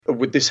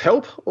Would this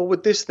help, or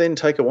would this then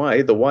take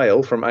away the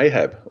whale from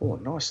Ahab? Oh,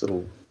 nice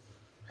little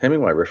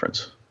Hemingway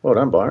reference. Well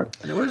done, Byron.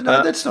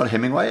 No, that's not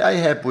Hemingway.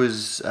 Ahab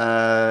was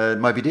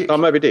Moby Dick. Oh,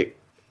 Moby Dick,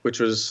 which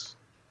was...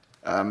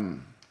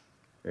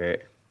 yeah,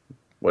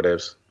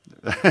 whatevs.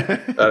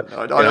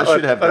 I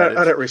should have that.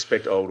 I don't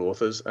respect old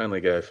authors. I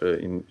only go for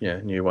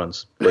new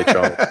ones. Lee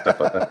Child, stuff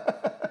like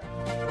that.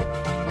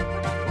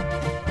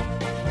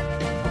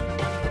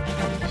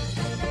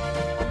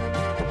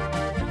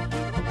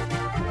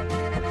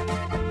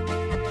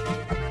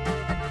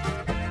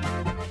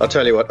 I'll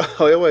tell you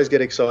what, I always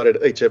get excited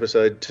each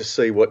episode to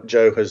see what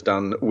Joe has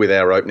done with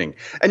our opening.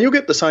 And you'll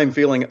get the same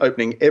feeling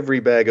opening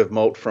every bag of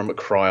malt from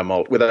Cryer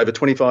Malt. With over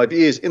 25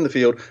 years in the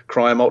field,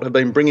 Cryer Malt have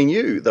been bringing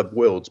you the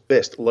world's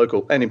best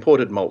local and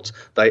imported malts.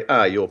 They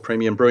are your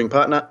premium brewing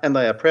partner, and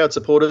they are proud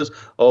supporters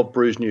of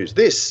Brews News.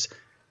 This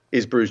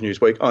is Brews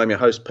News Week. I'm your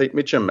host, Pete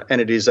Mitchell,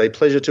 and it is a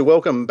pleasure to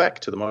welcome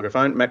back to the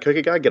microphone Matt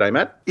Kierkegaard. G'day,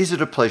 Matt. Is it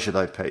a pleasure,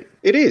 though, Pete?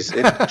 It is.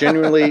 It's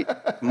genuinely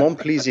mon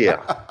plaisir.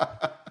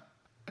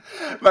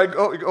 Mate,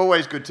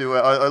 always good to...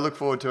 I look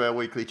forward to our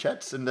weekly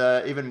chats, and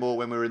even more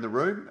when we're in the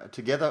room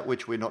together,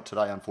 which we're not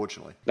today,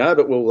 unfortunately. No,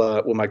 but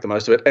we'll make the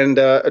most of it. And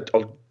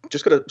I'll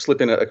just got to slip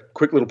in a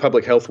quick little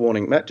public health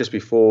warning, Matt, just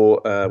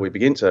before we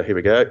begin. So here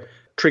we go.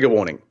 Trigger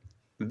warning.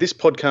 This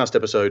podcast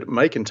episode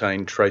may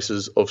contain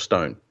traces of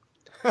stone.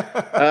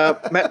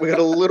 Matt, we got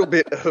a little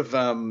bit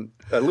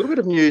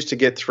of news to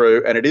get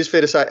through, and it is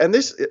fair to say. And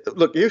this,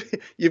 look,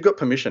 you've got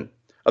permission.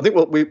 I think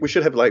we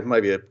should have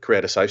maybe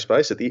create a safe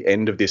space at the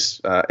end of this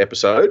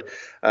episode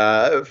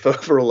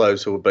for all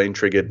those who have been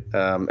triggered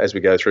as we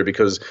go through,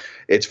 because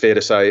it's fair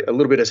to say a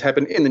little bit has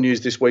happened in the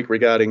news this week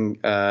regarding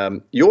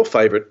your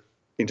favourite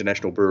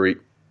international brewery,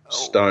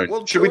 Stone.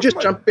 Well, should we just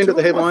jump into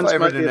the headlines? My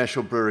favourite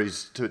international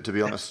breweries, to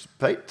be honest,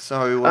 Pete. So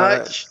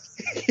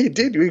you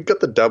did. We got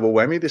the double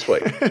whammy this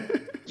week.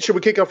 Should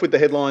we kick off with the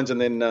headlines and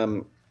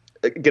then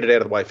get it out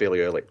of the way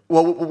fairly early?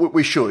 Well,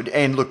 we should.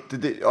 And look,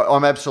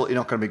 I'm absolutely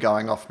not going to be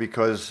going off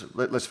because,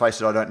 let's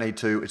face it, I don't need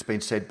to. It's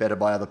been said better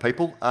by other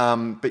people.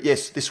 But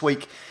yes, this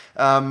week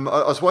I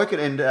was woken,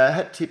 and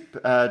hat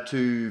tip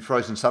to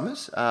Frozen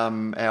Summers,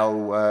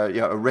 our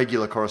a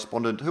regular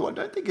correspondent who I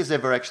don't think has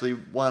ever actually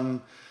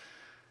won.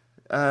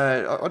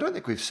 I don't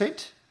think we've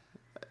sent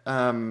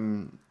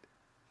a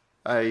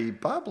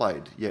bar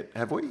blade yet,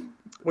 have we?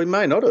 We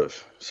may not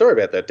have. Sorry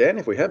about that, Dan,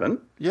 if we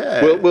haven't.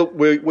 Yeah.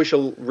 We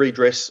shall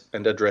redress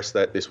and address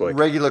that this week.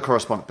 Regular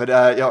correspondent. But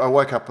I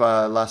woke up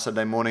last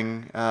Saturday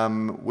morning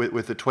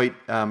with a tweet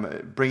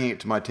bringing it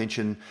to my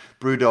attention.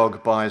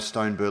 Brewdog buys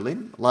Stone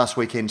Berlin. Last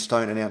weekend,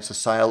 Stone announced the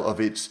sale of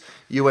its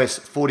US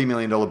 $40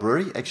 million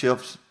brewery.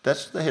 Actually,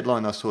 that's the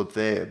headline I saw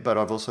there, but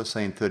I've also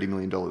seen $30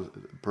 million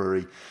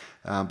brewery.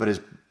 But as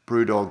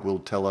Brewdog will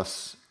tell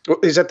us...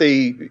 Is that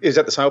the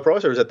sale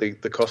price, or is that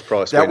the cost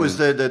price? That was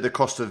the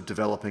cost of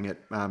developing it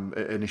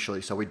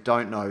initially. So we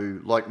don't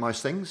know, like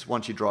most things,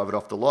 once you drive it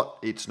off the lot,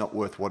 it's not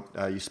worth what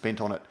you spent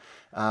on it.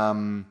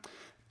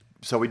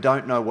 So we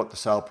don't know what the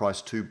sale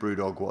price to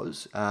Brewdog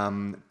was.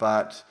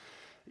 But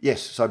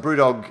yes, so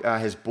Brewdog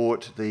has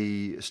bought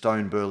the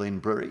Stone Berlin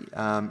Brewery.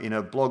 In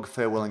a blog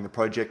farewelling the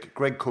project,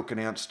 Greg Cook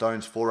announced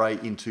Stone's foray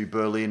into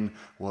Berlin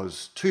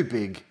was too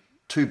big,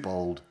 too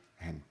bold,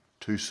 and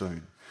too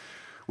soon.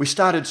 We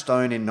started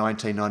Stone in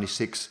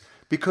 1996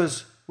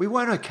 because we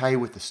weren't okay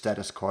with the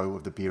status quo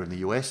of the beer in the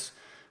US.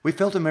 We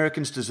felt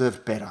Americans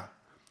deserved better,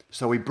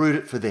 so we brewed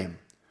it for them.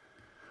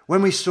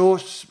 When we saw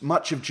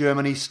much of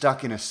Germany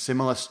stuck in a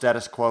similar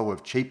status quo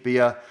of cheap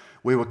beer,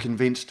 we were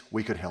convinced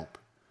we could help.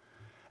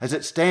 As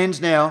it stands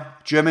now,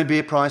 German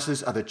beer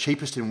prices are the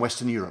cheapest in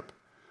Western Europe.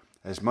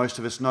 As most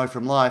of us know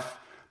from life,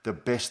 the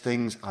best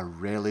things are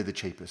rarely the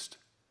cheapest.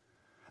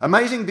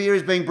 Amazing beer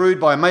is being brewed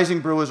by amazing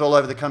brewers all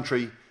over the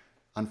country.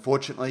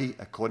 Unfortunately,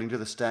 according to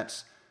the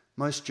stats,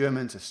 most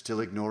Germans are still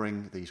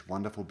ignoring these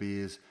wonderful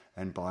beers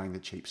and buying the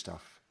cheap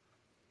stuff.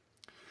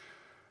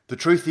 The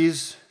truth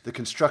is, the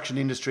construction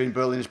industry in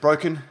Berlin is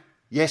broken.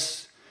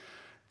 Yes,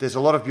 there's a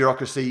lot of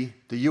bureaucracy.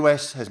 The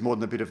US has more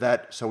than a bit of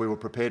that, so we were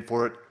prepared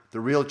for it. The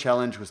real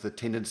challenge was the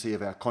tendency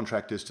of our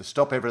contractors to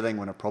stop everything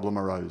when a problem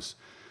arose.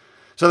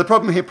 So the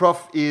problem here,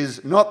 Prof,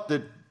 is not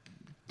that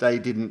they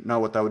didn't know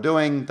what they were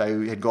doing.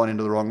 They had gone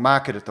into the wrong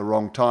market at the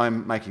wrong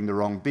time, making the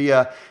wrong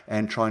beer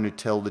and trying to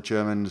tell the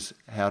Germans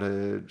how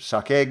to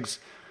suck eggs.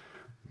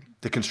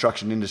 The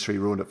construction industry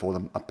ruined it for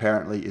them,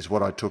 apparently, is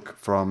what I took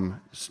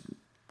from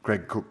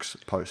Greg Cook's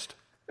post.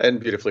 And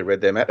beautifully read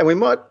there, Matt. And we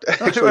might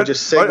actually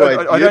just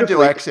segue. I don't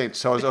do accents,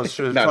 so I was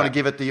trying to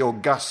give it the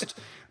august,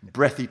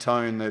 breathy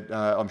tone that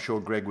I'm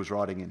sure Greg was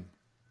writing in.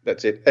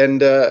 That's it.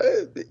 And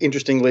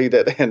interestingly,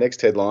 that our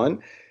next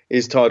headline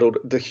is titled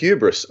 "The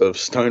Hubris of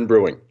Stone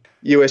Brewing."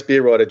 US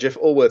beer writer Jeff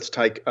Allworth's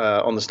take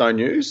on the Stone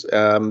news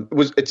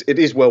it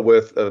is well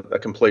worth a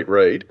complete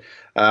read,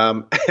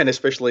 and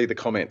especially the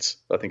comments.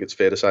 I think it's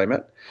fair to say,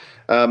 Matt.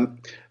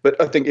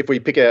 But I think if we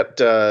pick out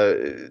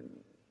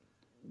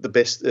the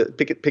best,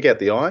 pick out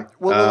the eye.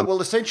 Well,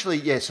 essentially,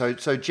 yeah.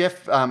 So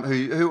Jeff,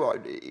 who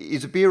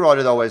is a beer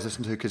writer that I always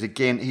listen to, because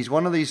again, he's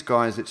one of these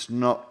guys that's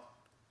not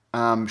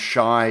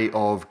shy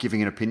of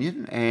giving an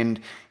opinion, and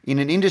in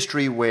an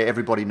industry where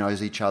everybody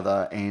knows each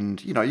other,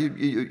 and you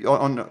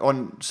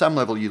on some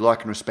level you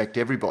like and respect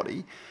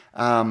everybody,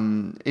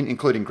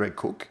 including Greg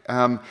Cook,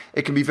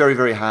 it can be very,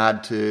 very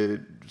hard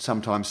to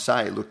sometimes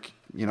say, look,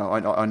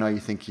 I know you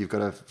think you've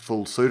got a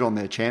full suit on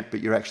there, champ, but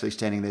you're actually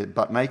standing there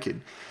butt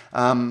naked,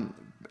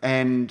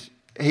 and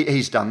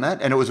he's done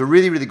that, and it was a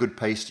really, really good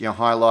piece,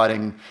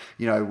 highlighting,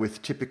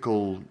 with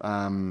typical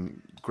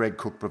Greg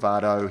Cook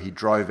bravado. He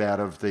drove out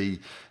of the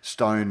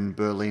Stone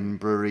Berlin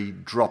brewery,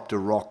 dropped a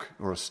rock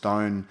or a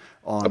stone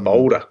on a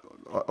boulder.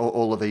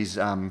 All of these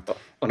on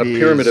beers. A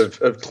pyramid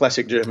of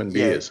classic German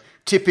beers.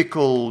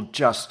 Typical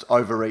just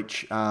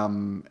overreach,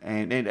 and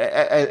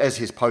as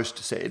his post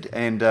said.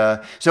 And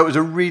so it was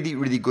a really,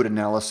 really good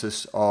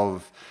analysis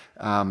of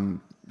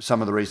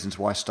some of the reasons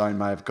why Stone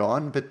may have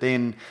gone, but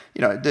then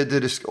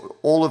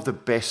all of the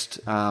best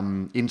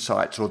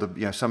insights, or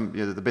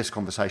the best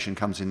conversation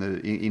comes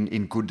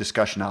in good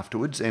discussion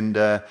afterwards. And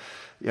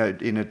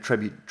in a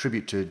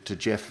tribute to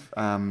Jeff,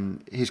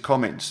 his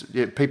comments,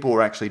 people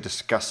were actually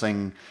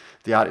discussing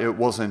the art. It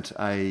wasn't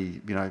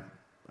a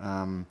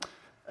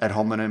ad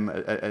hominem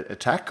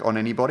attack on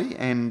anybody,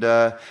 and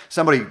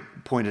somebody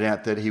pointed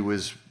out that he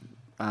was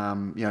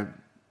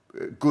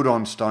good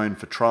on Stone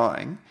for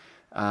trying.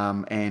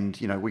 And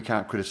we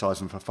can't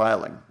criticise him for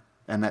failing,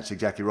 and that's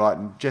exactly right.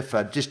 And Jeff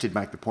just did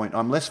make the point.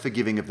 I'm less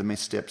forgiving of the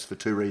missteps for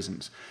two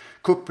reasons.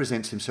 Cook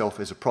presents himself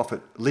as a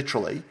prophet,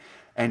 literally,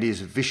 and is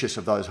vicious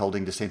of those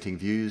holding dissenting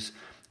views,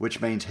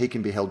 which means he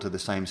can be held to the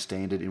same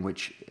standard in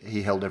which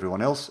he held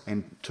everyone else.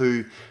 And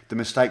two, the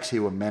mistakes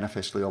here were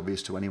manifestly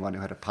obvious to anyone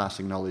who had a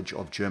passing knowledge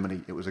of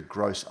Germany. It was a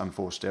gross,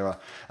 unforced error.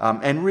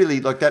 And really,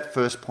 that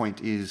first point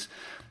is,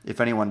 if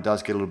anyone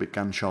does get a little bit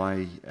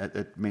gun-shy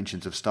at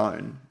mentions of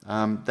Stone,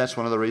 that's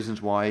one of the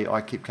reasons why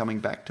I keep coming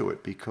back to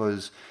it,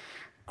 because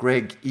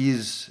Greg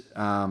is,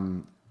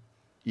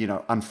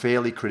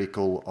 unfairly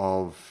critical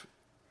of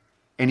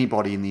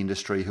anybody in the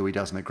industry who he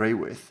doesn't agree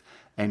with,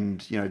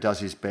 and, does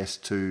his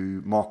best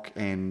to mock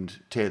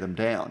and tear them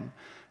down.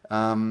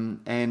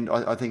 And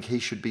I think he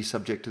should be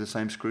subject to the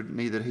same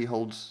scrutiny that he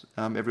holds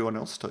everyone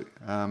else to.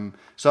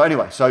 So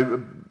anyway,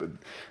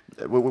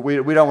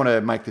 we don't want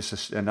to make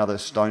this another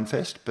Stone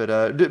Fest,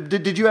 but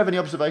did you have any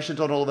observations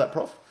on all of that,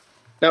 Prof?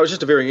 No, it was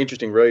just a very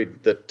interesting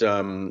read. That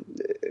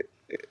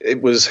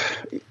it was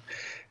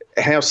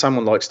how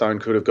someone like Stone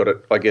could have got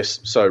it, I guess,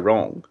 so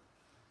wrong.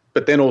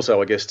 But then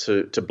also, I guess,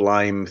 to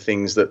blame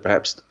things that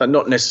perhaps are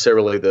not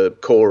necessarily the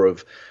core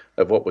of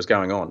what was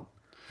going on.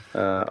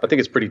 I think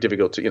it's pretty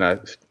difficult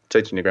to,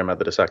 teaching your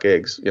grandmother to suck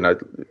eggs, we'll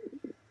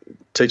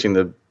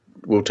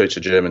teach the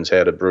Germans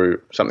how to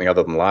brew something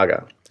other than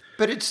lager.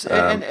 But it's,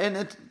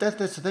 that's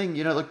the thing,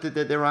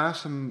 there are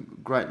some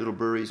great little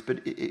breweries,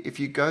 but if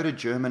you go to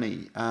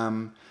Germany,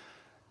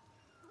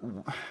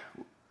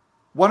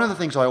 one of the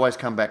things I always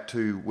come back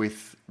to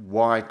with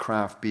why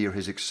craft beer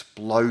has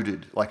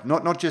exploded,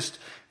 not just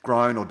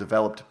grown or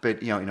developed,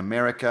 but, in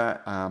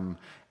America,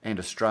 and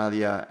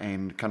Australia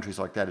and countries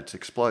like that, it's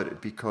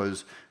exploded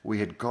because we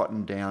had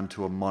gotten down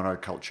to a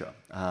monoculture,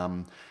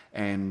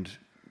 and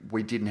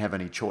we didn't have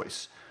any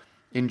choice.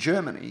 In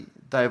Germany,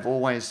 they've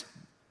always,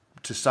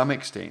 to some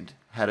extent,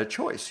 had a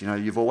choice.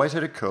 You've always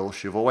had a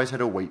Kölsch, you've always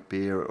had a wheat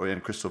beer or a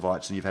Crystal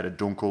Weizen, and you've had a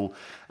Dunkel.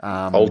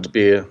 Old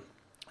beer.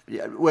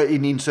 Yeah, well,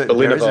 in certain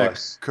Berliner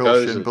areas,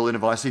 Kölsch and Berliner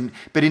Weiss,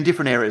 but in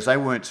different areas, they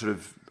weren't sort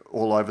of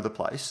all over the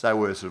place. They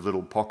were sort of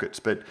little pockets.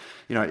 But,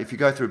 if you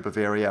go through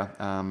Bavaria,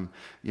 and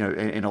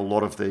a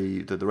lot of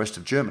the rest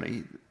of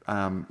Germany,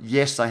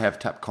 yes, they have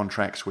tap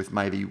contracts with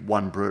maybe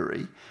one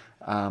brewery,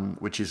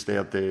 which is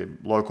their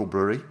local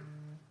brewery.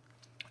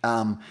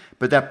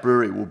 But that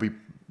brewery will be,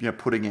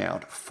 putting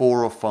out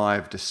 4 or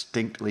 5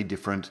 distinctly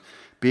different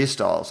beer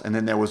styles, and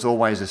then there was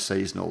always a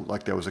seasonal,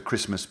 like there was a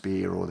Christmas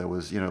beer, or there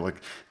was,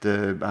 like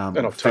the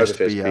Fest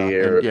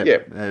beer,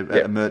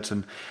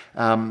 Märzen,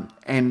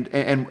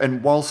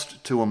 and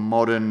whilst to a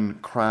modern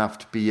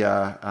craft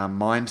beer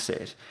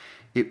mindset,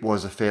 it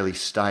was a fairly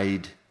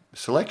staid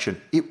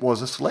selection. It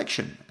was a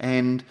selection,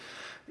 and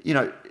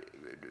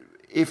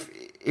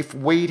if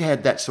we'd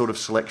had that sort of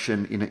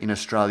selection in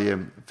Australia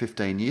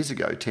 15 years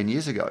ago, 10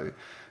 years ago,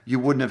 you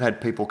wouldn't have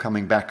had people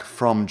coming back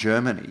from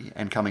Germany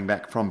and coming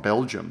back from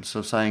Belgium,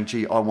 sort of saying,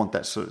 gee, I want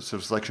that sort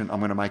of selection, I'm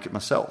going to make it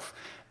myself.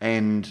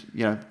 And,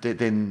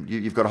 then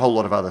you've got a whole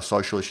lot of other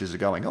social issues that are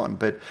going on,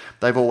 but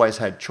they've always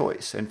had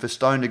choice. And for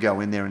Stone to go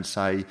in there and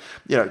say,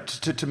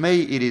 to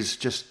me, it is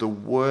just the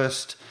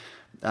worst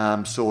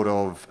sort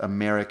of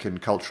American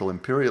cultural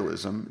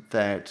imperialism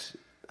that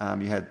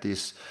you had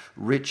this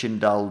rich,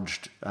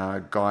 indulged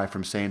guy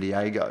from San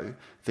Diego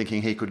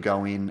thinking he could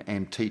go in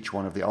and teach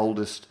one of the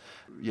oldest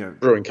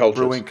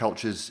brewing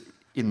cultures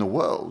in the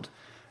world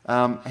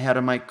how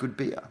to make good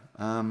beer.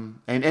 And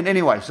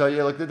anyway,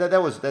 so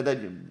that was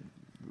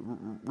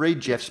read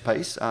Jeff's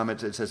piece.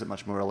 It says it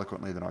much more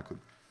eloquently than I could,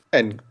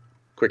 and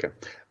quicker.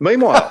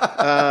 Meanwhile,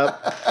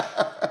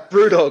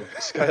 Brewdog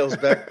scales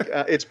back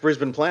its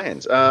Brisbane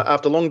plans.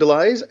 After long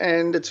delays,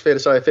 and it's fair to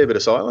say a fair bit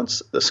of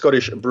silence, the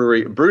Scottish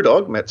brewery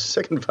Brewdog, Matt's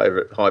second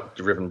favourite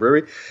hype-driven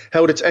brewery,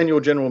 held its annual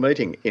general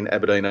meeting in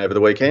Aberdeen over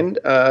the weekend,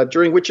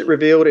 during which it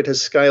revealed it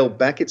has scaled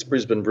back its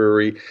Brisbane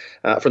brewery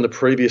from the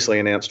previously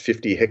announced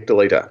 50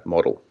 hectolitre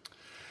model.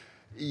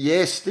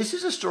 Yes, this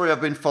is a story I've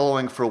been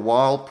following for a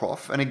while,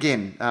 Prof. And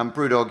again,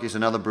 Brewdog is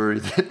another brewery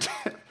that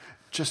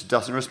just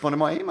doesn't respond to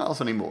my emails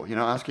anymore,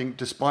 asking,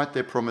 despite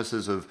their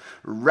promises of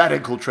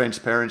radical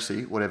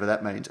transparency, whatever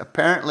that means.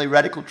 Apparently,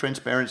 Radical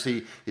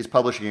Transparency is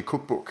publishing a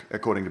cookbook,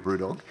 according to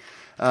Brewdog.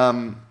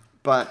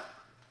 But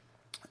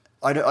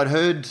I'd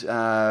heard,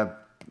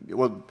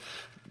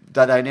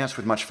 they announced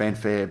with much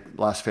fanfare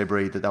last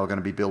February that they were going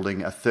to be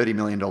building a $30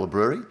 million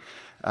brewery.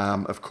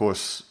 Of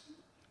course,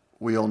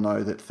 we all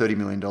know that $30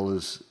 million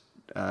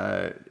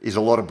is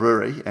a lot of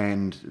brewery,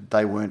 and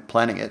they weren't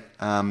planning it.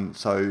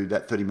 So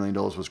that $30 million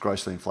was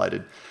grossly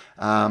inflated.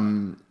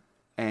 And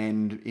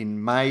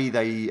in May,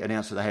 they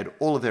announced that they had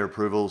all of their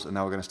approvals and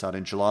they were going to start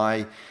in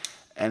July.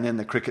 And then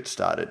the cricket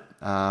started.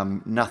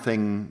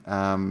 Nothing.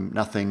 And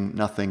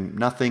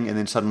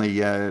then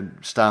suddenly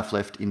staff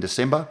left in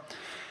December.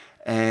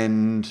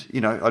 And,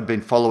 I'd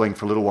been following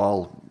for a little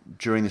while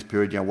during this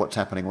period, what's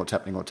happening.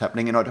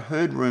 And I'd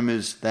heard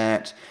rumours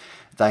that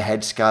they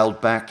had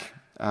scaled back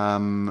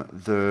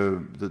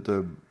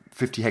the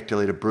 50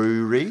 hectolitre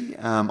brewery.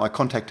 I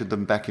contacted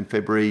them back in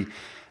February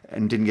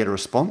and didn't get a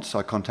response.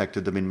 I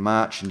contacted them in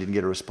March and didn't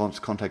get a response.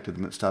 Contacted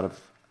them at the start of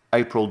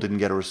April, didn't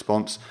get a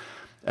response.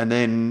 And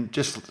then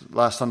just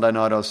last Sunday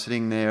night, I was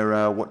sitting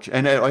there watching,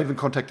 and I even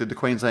contacted the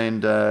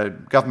Queensland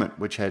government,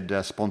 which had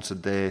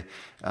sponsored their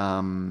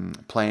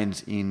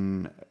plans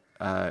in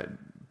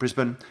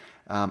Brisbane,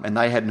 and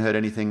they hadn't heard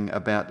anything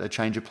about a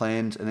change of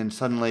plans. And then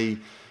suddenly,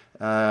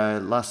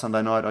 last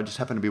Sunday night, I just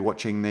happened to be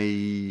watching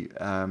the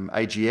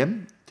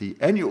AGM, the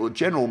annual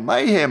General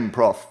Mayhem,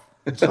 Prof.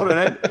 It's not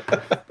an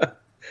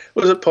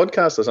Was it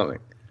podcast or something?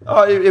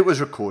 Oh, it was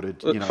recorded.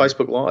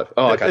 Facebook Live.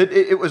 Oh, okay.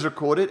 It was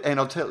recorded, and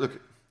I'll tell.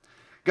 Look,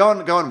 go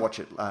and watch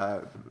it,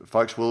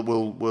 folks.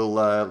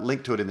 We'll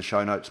link to it in the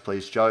show notes,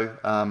 please, Joe.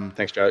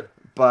 Thanks, Joe.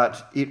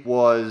 But it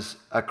was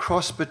a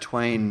cross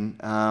between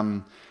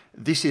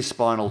This Is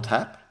Spinal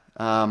Tap,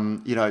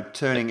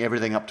 turning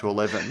everything up to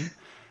 11,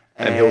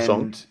 and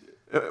Hillsong.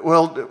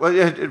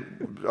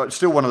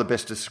 Still one of the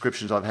best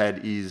descriptions I've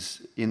had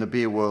is in the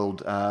beer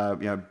world.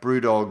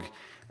 Brewdog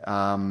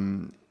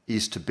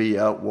is to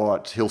beer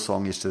what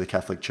Hillsong is to the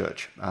Catholic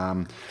Church.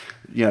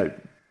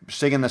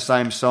 Singing the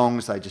same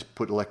songs, they just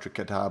put electric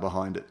guitar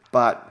behind it.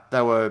 But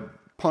they were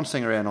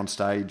poncing around on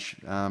stage,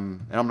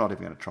 and I'm not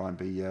even going to try and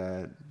be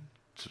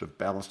sort of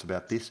balanced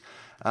about this.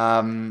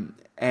 But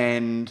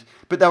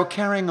they were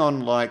carrying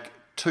on like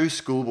two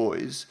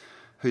schoolboys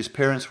whose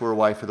parents were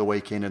away for the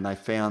weekend, and they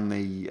found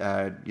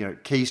the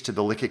keys to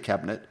the liquor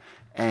cabinet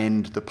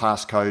and the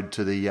passcode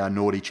to the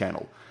naughty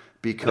channel,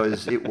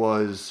 because it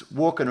was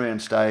walking around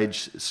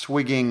stage,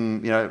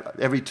 swigging,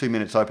 every 2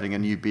 minutes opening a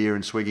new beer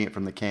and swigging it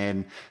from the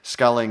can,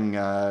 sculling,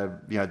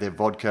 their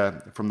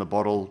vodka from the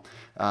bottle,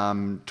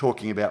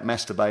 talking about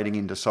masturbating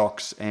into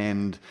socks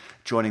and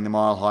joining the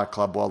Mile High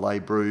Club while they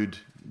brewed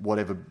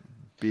whatever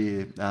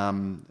beer,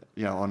 on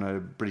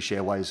a British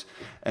Airways.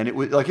 And it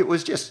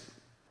was just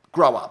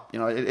grow up.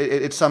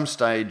 At some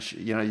stage,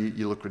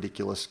 you look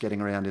ridiculous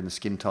getting around in the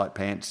skin-tight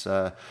pants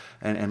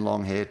and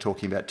long hair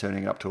talking about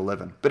turning it up to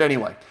 11. But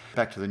anyway,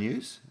 back to the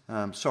news.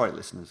 Sorry,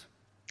 listeners.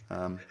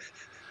 I've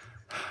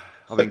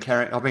been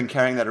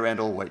carrying that around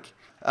all week.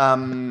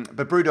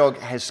 But Brewdog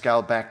has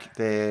scaled back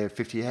their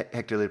 50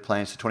 hectolitre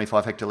plans to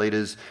 25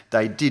 hectolitres.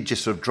 They did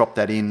just sort of drop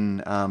that in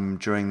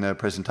during the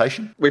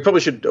presentation. We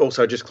probably should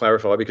also just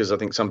clarify, because I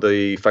think some of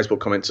the Facebook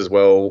comments as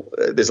well,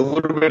 there's a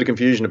little bit of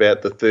confusion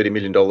about the $30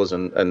 million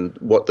and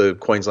what the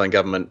Queensland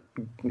government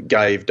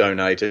gave,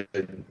 donated,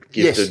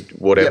 gifted,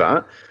 whatever.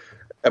 Yep.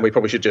 And we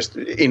probably should just,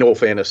 in all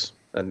fairness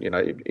and,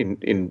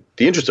 in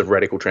the interest of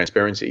radical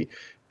transparency,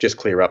 just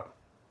clear up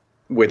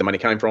where the money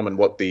came from and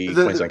what the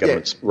Queensland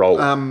government's role.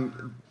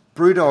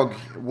 Brewdog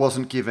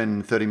wasn't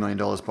given $30 million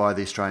by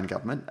the Australian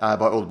government, by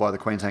the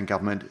Queensland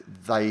government.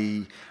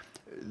 The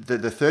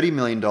 $30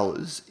 million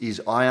is,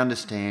 I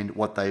understand,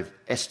 what they've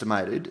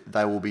estimated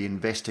they will be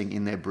investing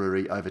in their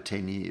brewery over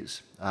 10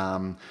 years.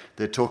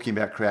 They're talking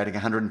about creating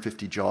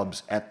 150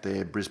 jobs at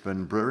their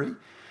Brisbane brewery.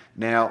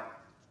 Now,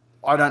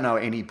 I don't know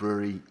any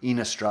brewery in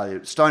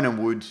Australia. Stone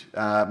and Wood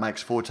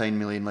makes 14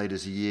 million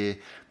litres a year.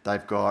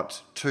 They've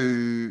got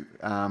two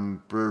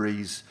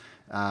breweries,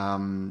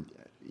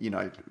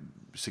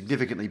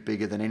 significantly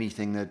bigger than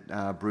anything that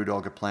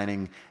Brewdog are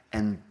planning,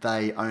 and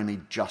they only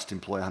just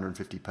employ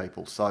 150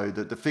 people. So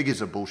the figures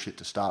are bullshit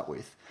to start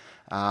with.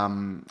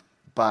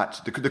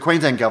 But the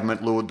Queensland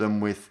government lured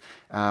them with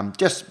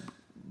just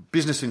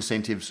business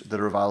incentives that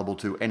are available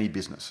to any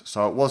business.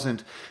 So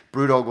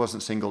Brewdog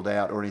wasn't singled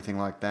out or anything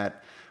like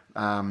that.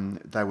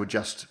 They were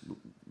just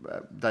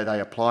they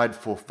applied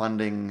for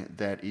funding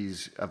that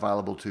is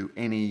available to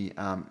any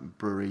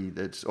brewery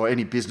or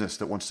any business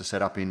that wants to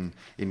set up in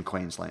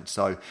Queensland.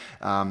 So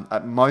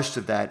most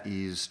of that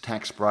is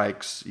tax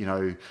breaks,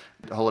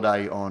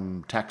 holiday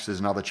on taxes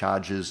and other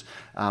charges,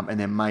 and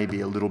there may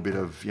be a little bit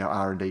of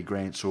R&D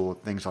grants or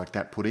things like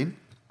that put in.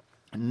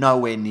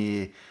 Nowhere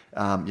near,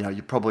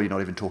 you're probably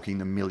not even talking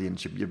the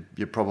millions.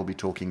 You're probably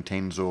talking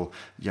tens or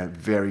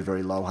very,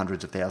 very low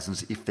hundreds of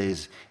thousands if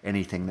there's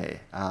anything there.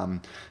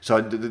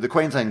 So the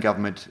Queensland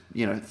government,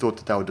 thought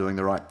that they were doing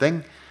the right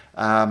thing.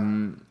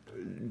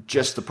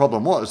 Just the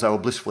problem was they were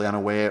blissfully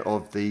unaware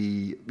of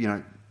the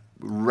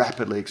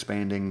rapidly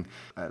expanding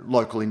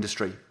local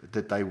industry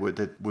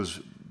that was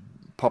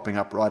popping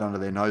up right under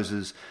their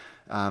noses.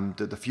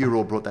 The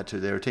Furor brought that to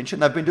their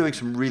attention. They've been doing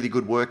some really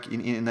good work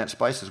in that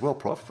space as well,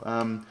 Prof.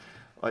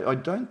 I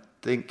don't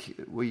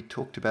think we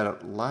talked about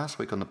it last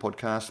week on the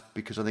podcast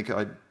because I think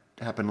it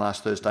happened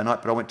last Thursday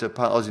night, but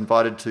I was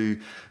invited to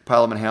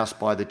Parliament House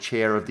by the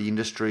chair of the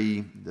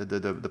industry,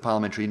 the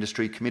Parliamentary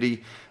Industry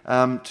Committee,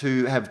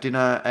 to have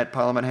dinner at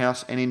Parliament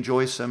House and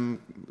enjoy some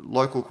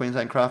local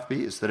Queensland craft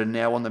beers that are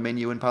now on the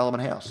menu in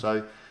Parliament House.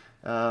 So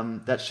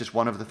that's just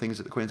one of the things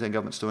that the Queensland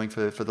government's doing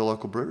for the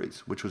local breweries,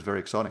 which was very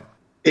exciting.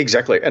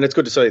 Exactly, and it's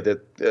good to see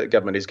that the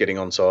government is getting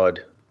on side.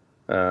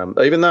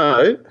 Even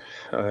though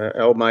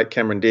our old mate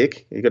Cameron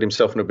Dick, he got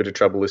himself in a bit of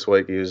trouble this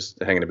week. He was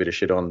hanging a bit of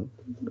shit on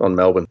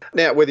Melbourne.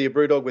 Now, whether you're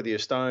Brewdog, whether you're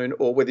Stone,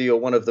 or whether you're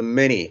one of the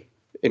many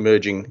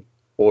emerging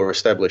or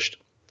established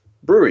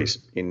breweries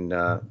in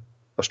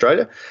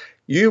Australia,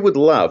 you would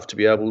love to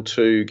be able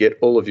to get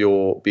all of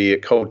your beer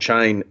cold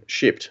chain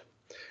shipped.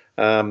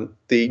 The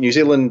New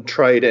Zealand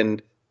Trade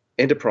and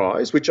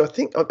Enterprise, which I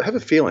have a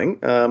feeling,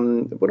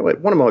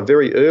 one of my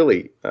very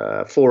early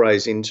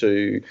forays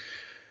into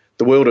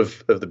the world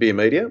of the beer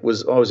media I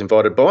was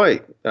invited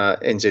by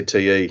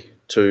NZTE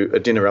to a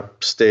dinner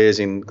upstairs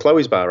in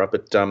Chloe's Bar up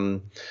at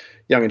Young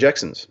and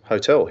Jackson's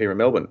Hotel here in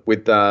Melbourne.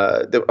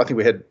 I think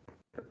we had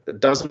a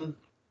dozen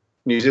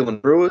New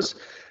Zealand brewers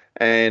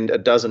and a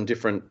dozen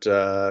different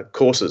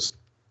courses.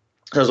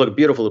 So it was like a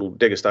beautiful little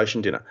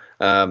degustation dinner.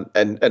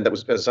 And that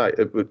was, as I say,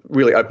 it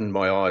really opened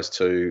my eyes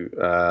to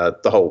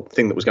the whole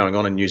thing that was going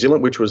on in New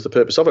Zealand, which was the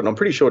purpose of it. And I'm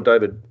pretty sure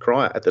David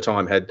Cryer at the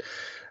time had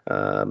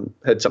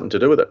something to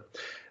do with it.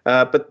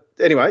 But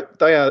anyway,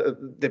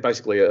 they're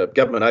basically a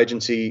government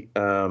agency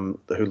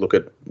who look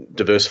at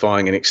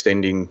diversifying and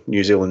extending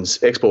New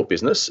Zealand's export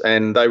business.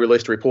 And they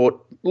released a report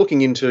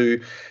looking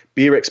into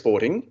beer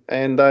exporting.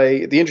 And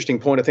the interesting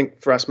point, I think,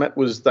 for us, Matt,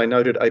 was they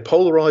noted a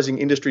polarising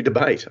industry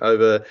debate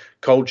over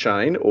cold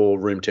chain or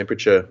room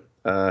temperature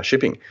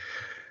shipping.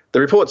 The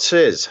report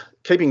says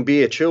keeping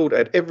beer chilled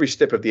at every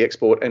step of the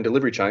export and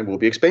delivery chain will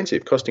be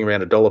expensive, costing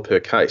around $1 per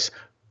case,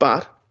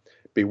 but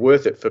be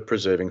worth it for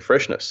preserving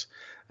freshness.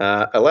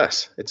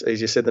 Alas, it's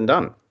easier said than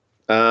done.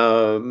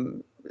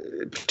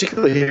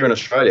 Particularly here in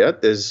Australia,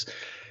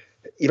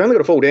 you've only got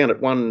to fall down at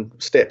one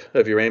step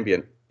of your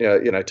ambient,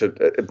 and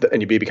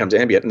your beer becomes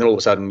ambient, and then all of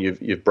a sudden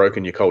you've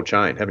broken your cold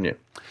chain, haven't you?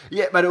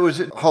 Yeah, but it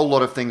was a whole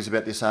lot of things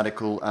about this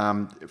article.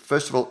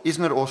 First of all,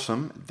 isn't it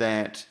awesome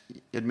that,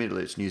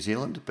 admittedly, it's New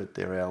Zealand, but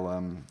they're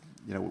our,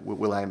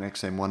 we'll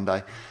annex them one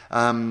day.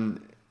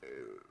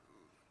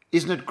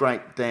 Isn't it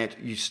great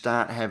that you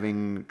start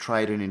having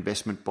trade and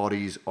investment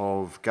bodies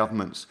of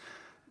governments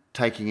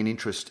taking an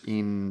interest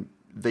in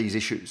these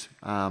issues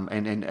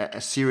and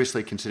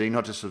seriously considering,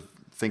 not just sort of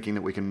thinking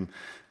that we can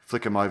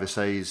flick them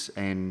overseas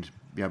and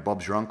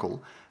Bob's your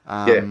uncle.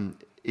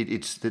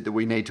 It's that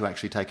we need to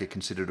actually take a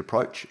considered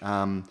approach.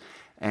 So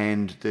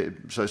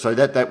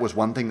that was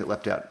one thing that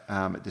leapt out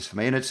at this for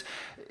me, and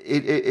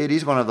it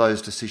is one of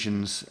those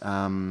decisions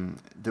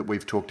that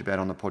we've talked about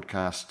on the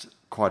podcast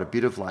quite a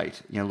bit of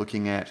late,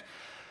 looking at,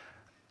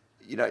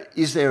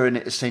 is there an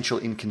essential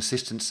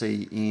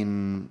inconsistency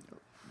in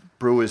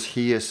brewers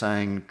here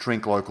saying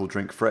drink local,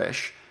 drink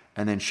fresh,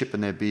 and then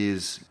shipping their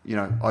beers,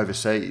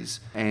 overseas,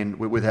 and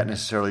without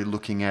necessarily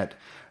looking at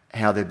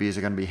how their beers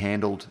are going to be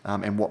handled,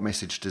 and what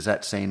message does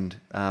that send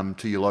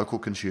to your local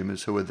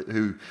consumers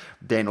who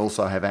then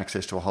also have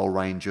access to a whole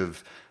range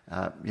of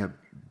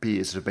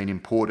beers that have been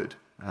imported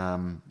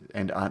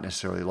and aren't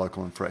necessarily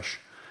local and fresh.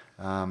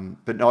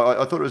 But no,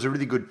 I thought it was a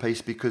really good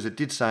piece because it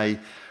did say,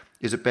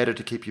 is it better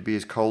to keep your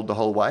beers cold the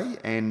whole way?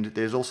 And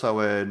there's also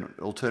an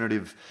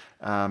alternative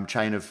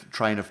train of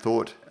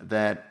thought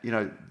that,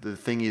 the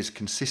thing is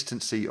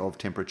consistency of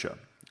temperature.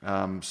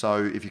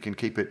 So if you can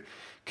keep it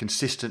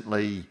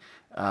consistently,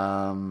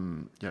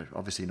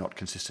 obviously not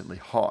consistently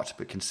hot,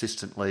 but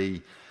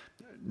consistently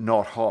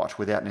not hot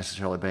without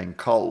necessarily being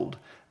cold,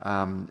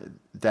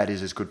 that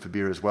is as good for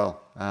beer as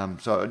well.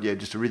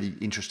 Just a really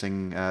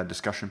interesting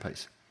discussion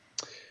piece.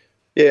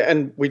 Yeah,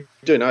 and we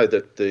do know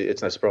that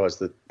it's no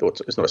surprise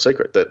it's not a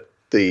secret that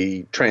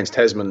the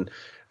Trans-Tasman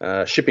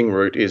shipping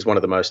route is one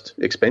of the most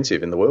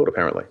expensive in the world,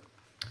 apparently.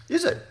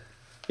 Is it?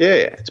 Yeah,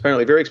 it's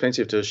apparently very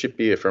expensive to ship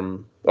beer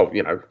from,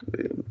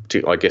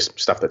 I guess,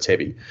 stuff that's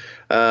heavy,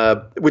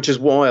 which is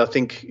why I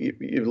think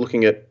you're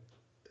looking at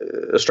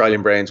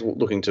Australian brands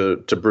looking to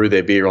brew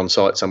their beer on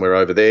site somewhere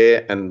over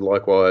there, and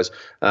likewise.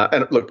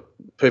 And look,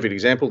 perfect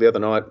example. The other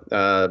night,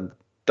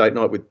 date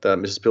night with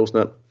Mrs.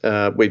 Pilsner,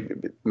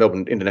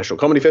 Melbourne International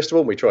Comedy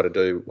Festival. We try to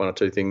do one or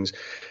two things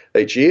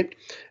each year,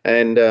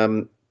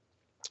 and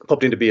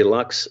popped into Beer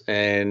Lux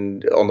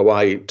and on the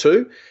way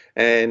too,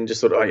 and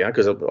just thought,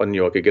 because I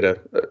knew I could get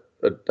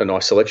a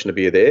nice selection of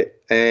beer there,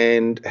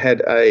 and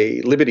had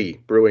a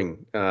Liberty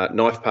Brewing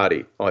Knife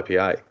Party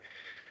IPA,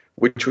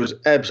 which was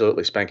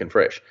absolutely spanking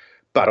fresh.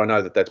 But I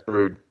know that that's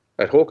brewed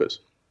at Hawkers.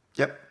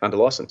 Yep. Under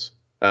license.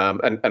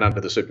 And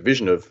under the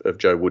supervision of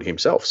Joe Wood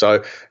himself.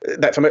 So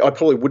that, for me, I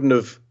probably wouldn't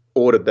have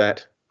ordered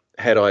that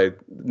had I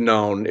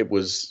known it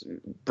was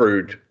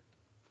brewed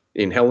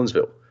in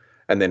Helensville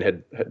and then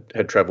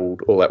had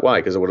travelled all that way,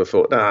 because I would have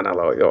thought, no,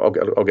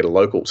 I'll get a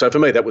local. So for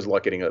me, that was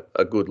like getting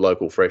a good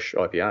local fresh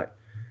IPA,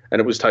 and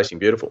it was tasting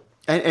beautiful.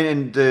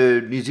 And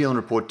the New Zealand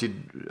report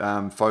did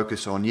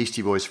focus on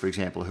Yeasty Boys, for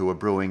example, who are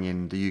brewing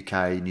in the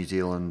UK, New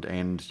Zealand,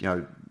 and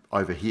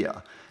over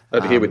here.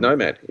 Over here with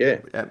Nomad, yeah.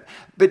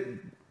 But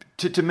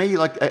to me,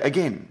 like,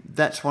 again,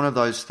 that's one of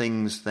those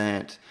things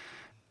that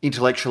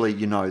intellectually,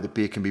 that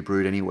beer can be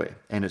brewed anywhere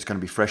and it's going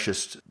to be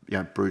freshest,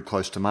 brewed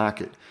close to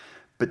market.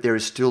 But there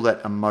is still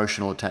that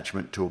emotional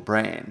attachment to a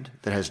brand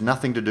that has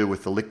nothing to do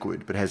with the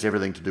liquid, but has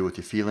everything to do with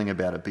your feeling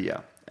about a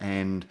beer.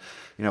 And,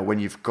 when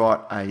you've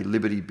got a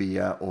Liberty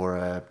beer or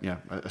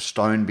a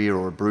Stone beer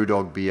or a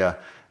Brewdog beer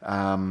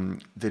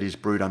that is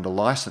brewed under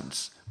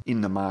license in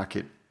the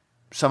market,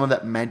 some of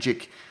that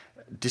magic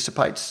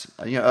dissipates,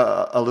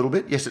 a little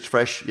bit. Yes, it's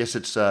fresh. Yes,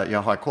 it's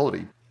high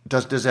quality.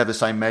 Does it have the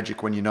same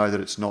magic when you know that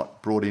it's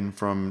not brought in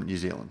from New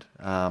Zealand?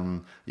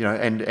 And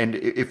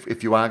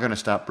if you are going to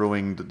start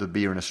brewing the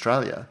beer in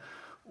Australia,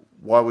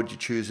 why would you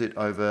choose it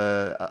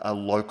over a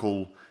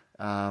local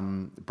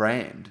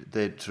brand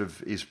that sort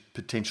of is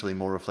potentially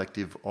more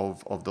reflective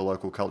of the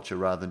local culture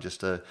rather than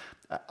just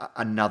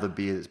another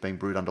beer that's being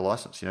brewed under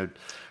license?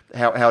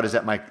 How does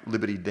that make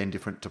Liberty then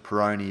different to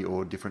Peroni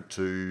or different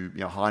to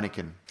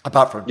Heineken,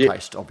 apart from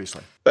taste,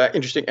 obviously?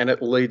 Interesting, and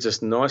it leads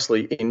us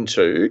nicely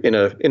into, in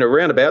a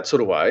roundabout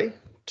sort of way,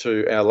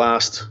 to our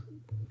last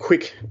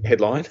quick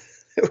headline.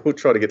 We'll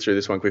try to get through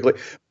this one quickly,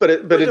 but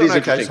it is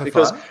interesting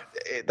because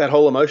that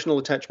whole emotional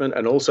attachment,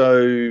 and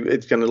also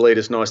it's going to lead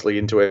us nicely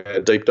into our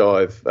deep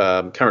dive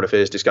current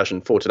affairs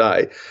discussion for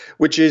today,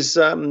 which is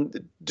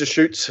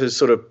Deschutes has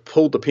sort of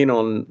pulled the pin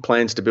on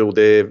plans to build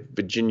their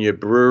Virginia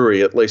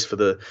brewery, at least for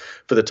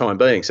the time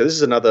being. So this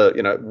is another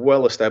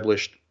well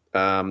established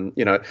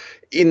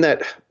in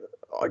that,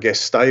 I guess,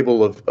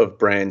 stable of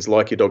brands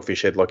like your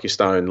Dogfish Head, like your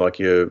Stone, like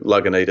your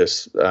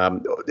Lagunitas,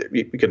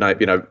 you can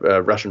name,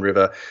 Russian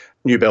River,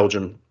 New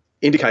Belgium,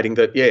 indicating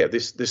that,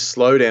 this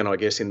slowdown, I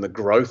guess, in the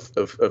growth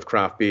of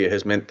craft beer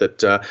has meant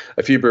that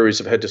a few breweries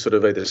have had to sort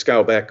of either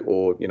scale back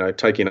or,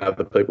 take in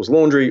other people's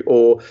laundry,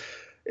 or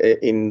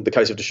in the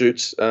case of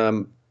Deschutes,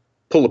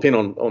 pull the pin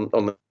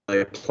on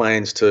their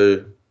plans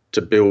to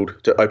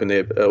build, to open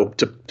their,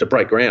 to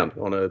break ground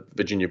on a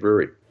Virginia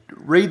brewery.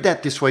 Read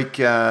that this week,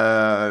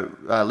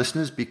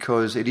 listeners,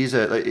 because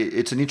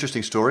it's an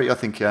interesting story. I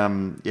think,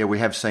 we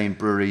have seen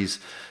breweries,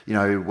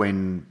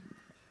 when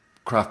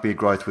craft beer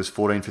growth was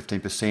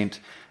 14-15%,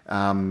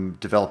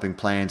 developing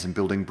plans and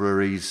building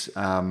breweries.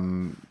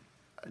 We're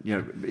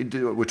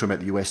talking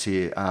about the US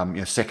here,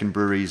 second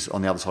breweries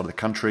on the other side of the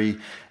country,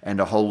 and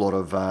a whole lot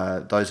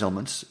of those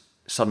elements.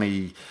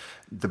 Suddenly,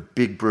 the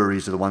big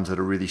breweries are the ones that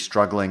are really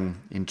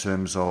struggling in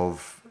terms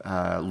of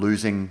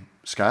losing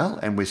scale,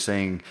 and we're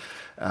seeing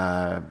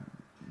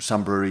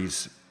some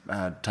breweries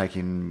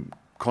taking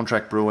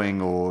contract brewing,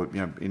 or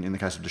in the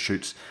case of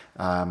Deschutes,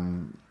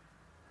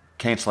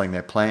 cancelling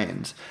their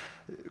plans.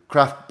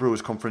 Craft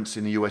Brewers Conference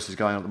in the US is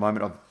going on at the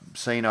moment. I've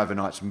seen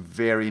overnight some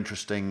very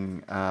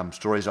interesting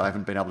stories I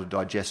haven't been able to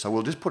digest. So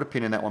we'll just put a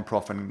pin in that one,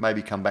 Prof, and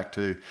maybe come back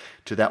to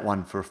that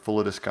one for a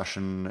fuller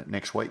discussion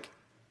next week.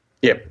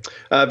 Yeah.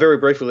 Very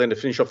briefly then, to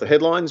finish off the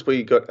headlines,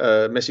 we got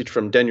a message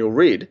from Daniel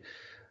Ridd,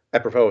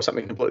 apropos of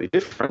something completely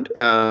different,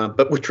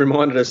 but which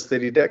reminded us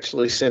that he'd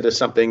actually sent us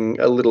something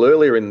a little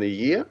earlier in the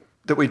year.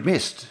 That we'd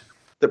missed.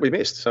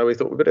 So we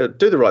thought we better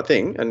do the right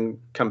thing and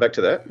come back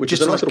to that, which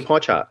is a nice little pie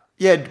chart.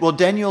 Yeah, well,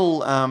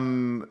 Daniel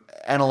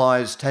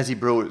analysed Tassie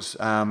Brewers,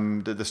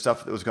 the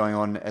stuff that was going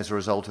on as a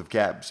result of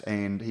GABS,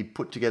 and he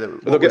put together...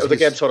 The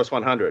GABS Hottest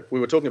 100. We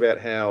were talking about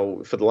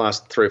how for the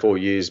last 3 or 4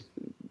 years,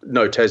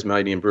 no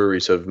Tasmanian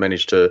breweries have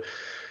managed to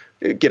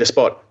get a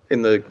spot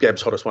in the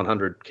GABS Hottest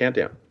 100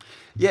 countdown.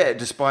 Yeah,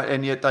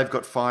 and yet they've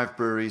got 5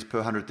 breweries per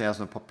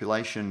 100,000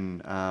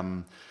 population.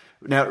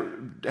 Now,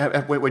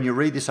 when you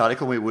read this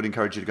article, we would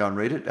encourage you to go and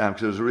read it,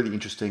 because it was a really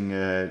interesting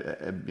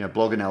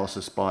blog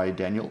analysis by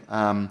Daniel.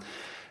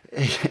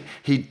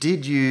 He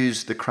did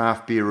use the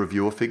craft beer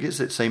reviewer figures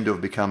that seem to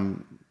have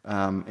become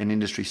an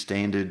industry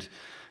standard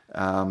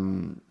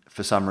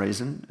for some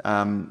reason.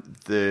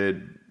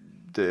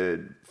 The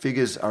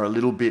figures are a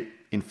little bit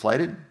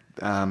inflated.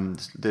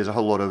 There's a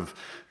whole lot of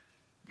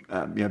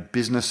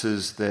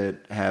businesses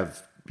that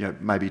have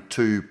maybe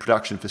 2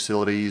 production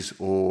facilities,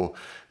 or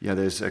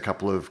there's a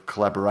couple of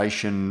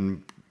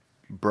collaboration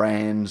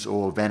brands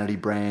or vanity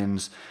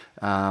brands.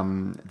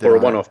 Or a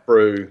one-off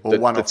brew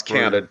that's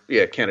brew.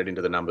 counted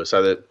into the number,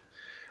 so that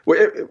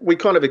we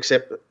kind of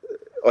accept.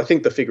 I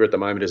think the figure at the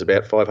moment is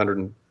about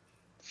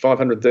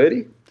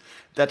 530.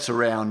 That's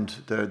around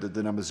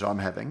the numbers that I'm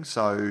having.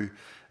 So,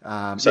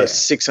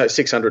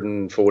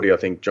 640, I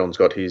think John's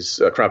got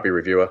his craft beer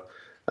reviewer,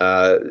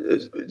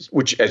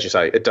 which, as you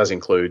say, it does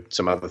include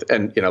some other,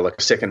 and like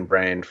a second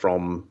brand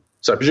from.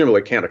 So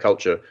presumably,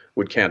 Counterculture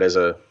would count as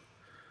a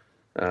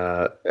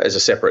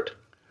separate,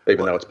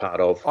 even though it's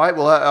part of.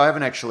 I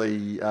haven't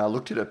actually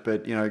looked at it,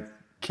 but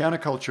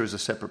Counterculture is a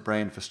separate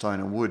brand for Stone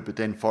and Wood, but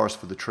then Forest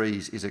for the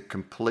Trees is a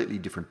completely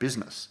different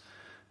business.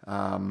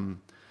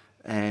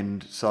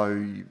 And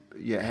so,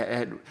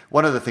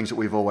 one of the things that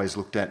we've always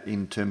looked at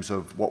in terms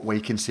of what we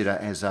consider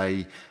as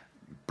a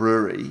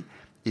brewery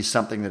is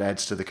something that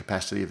adds to the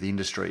capacity of the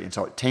industry. And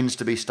so it tends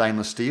to be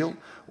stainless steel,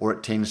 or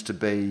it tends to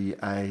be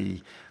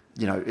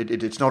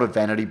it's not a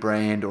vanity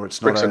brand, or it's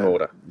bricks not and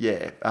mortar.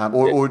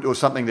 Or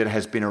something that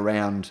has been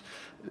around,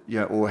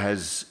 or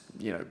has,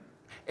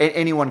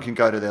 anyone can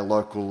go to their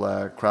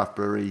local craft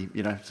brewery,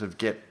 sort of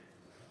get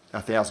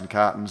 1,000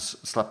 cartons,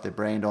 slap their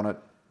brand on it,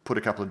 put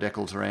a couple of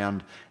decals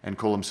around and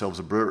call themselves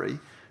a brewery,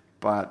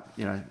 but,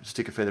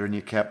 stick a feather in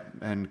your cap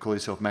and call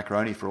yourself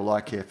Macaroni for all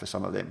I care for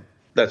some of them.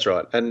 That's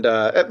right. And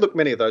look,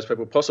 many of those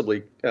people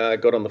possibly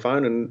got on the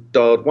phone and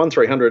dialed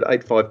 1300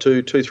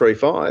 852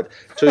 235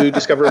 to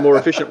discover a more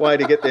efficient way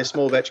to get their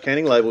small batch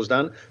canning labels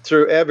done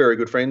through our very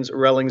good friends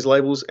Rallings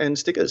Labels and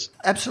Stickers.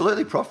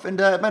 Absolutely, Prof. And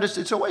Matt,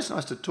 it's always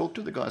nice to talk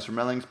to the guys from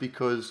Rallings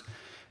because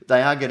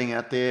they are getting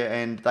out there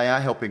and they are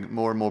helping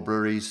more and more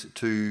breweries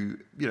to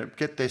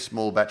get their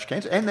small batch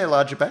cans and their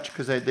larger batch,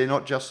 because they're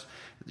not just.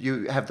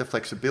 You have the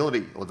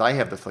flexibility, or they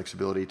have the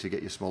flexibility to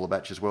get your smaller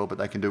batch as well, but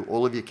they can do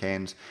all of your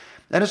cans.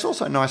 And it's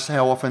also nice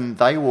how often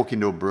they walk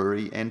into a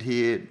brewery and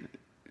hear,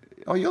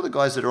 oh, you're the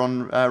guys that are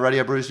on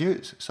Radio Brews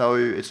News. So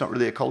it's not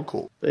really a cold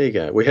call. There you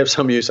go. We have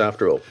some use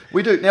after all.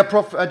 We do. Now,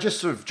 Prof, just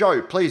sort of,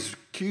 Joe, please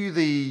cue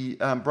the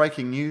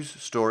breaking news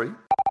story.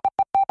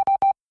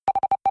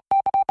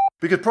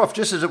 Because, Prof,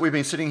 just as we've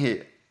been sitting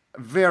here,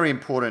 a very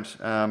important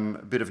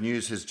bit of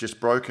news has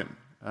just broken.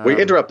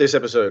 We interrupt this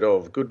episode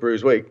of Good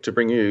Brews Week to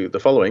bring you the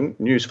following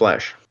news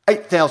flash.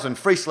 8,000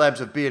 free slabs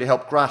of beer to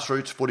help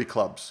grassroots footy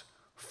clubs.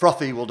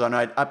 Frothy will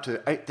donate up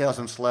to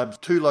 8,000 slabs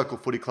to local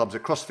footy clubs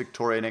across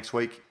Victoria next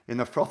week in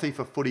the Frothy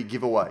for Footy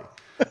giveaway.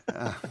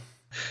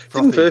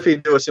 Didn't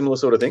Furphy do a similar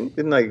sort of thing?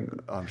 Didn't they?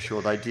 I'm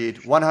sure they did.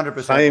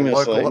 100%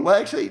 Famously. local. Well,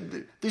 actually,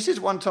 this is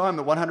one time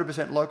that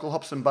 100% local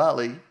hops and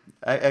barley,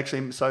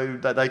 actually, so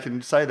that they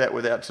can say that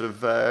without sort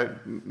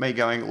of me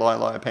going,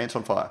 liar, pants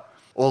on fire.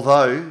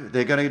 Although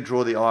they're going to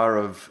draw the ire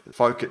of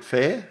folk at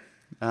FAIR,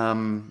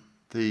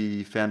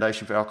 the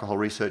Foundation for Alcohol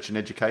Research and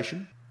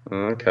Education.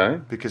 Okay.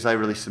 Because they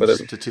released some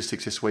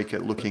statistics this week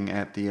at looking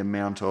at the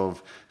amount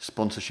of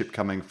sponsorship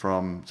coming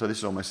from. So this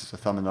is almost just a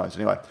thumb and nose.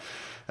 Anyway,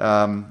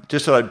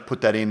 just thought I'd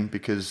put that in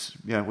because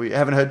we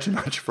haven't heard too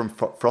much from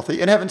Frothy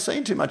and haven't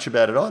seen too much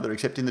about it either,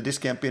 except in the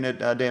discount bin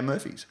at Dan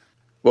Murphy's.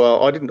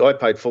 Well, I didn't. I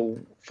paid full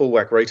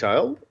whack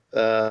retail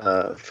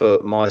for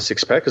my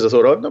 6-pack because I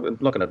thought I'm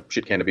not going to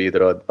shit can a beer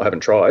that I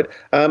haven't tried.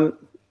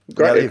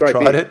 Great tried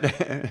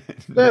beer.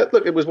 it.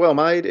 Look, it was well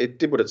made. It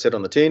did what it said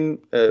on the tin.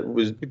 It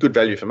was good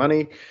value for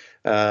money.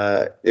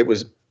 It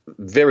was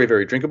very,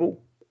 very drinkable.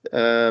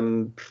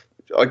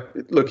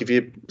 Look, if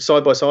you're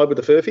side by side with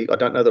the Furphy, I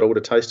don't know that I would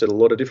have tasted a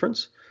lot of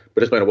difference,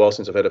 but it's been a while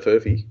since I've had a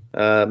Furphy.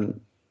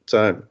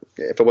 So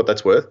for what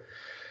that's worth,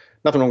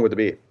 nothing wrong with the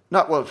beer.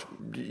 No, well,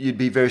 you'd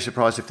be very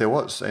surprised if there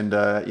was. And,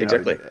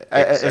 exactly.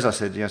 As I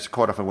said, it's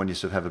quite often when you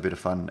sort of have a bit of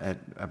fun at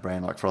a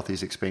brand like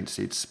Frothy's expense,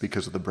 it's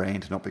because of the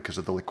brand, not because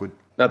of the liquid.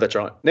 No, that's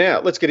right. Now,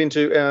 let's get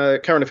into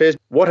current affairs.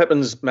 What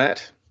happens,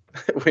 Matt,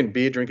 when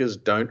beer drinkers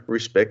don't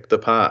respect the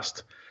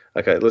past?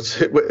 Okay, let's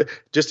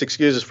just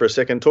excuse us for a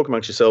second. Talk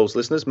amongst yourselves,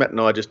 listeners. Matt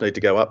and I just need to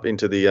go up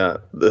into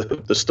the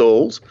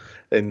stalls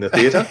in the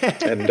theatre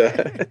and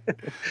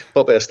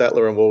pop our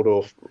Statler and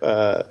Waldorf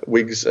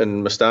wigs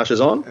and moustaches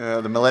on.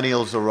 The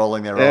millennials are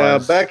rolling their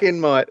eyes. Back in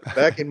my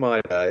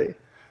day.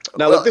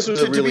 Now, look, this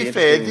was a really to be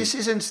fair,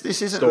 interesting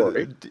this isn't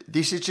story.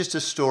 This is just a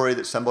story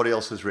that somebody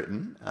else has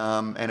written,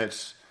 and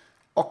it's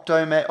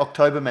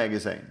October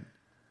magazine,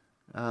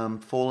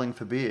 Falling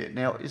for Beer.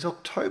 Now, is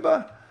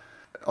October?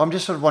 I'm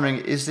just sort of wondering,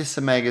 is this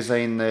a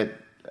magazine that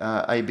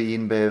AB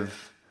InBev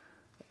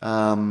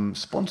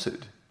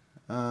sponsored?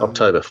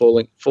 October,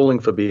 Falling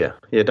for Beer.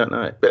 Yeah, don't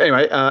know. But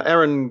anyway,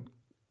 Aaron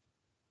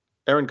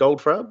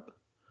Goldfarb.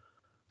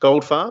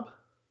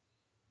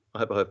 I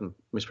hope I haven't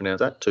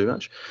mispronounced that too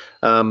much.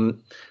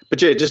 But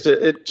yeah, just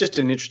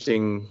an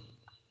interesting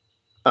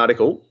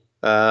article.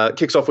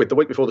 Kicks off with the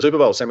week before the Super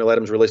Bowl, Samuel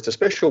Adams released a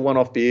special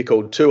one-off beer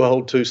called Too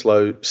Old, Too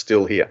Slow,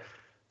 Still Here.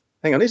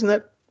 Hang on, isn't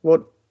that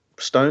what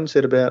Stone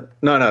said about?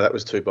 No, that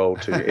was too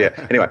bold. Yeah.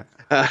 Anyway,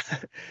 Uh,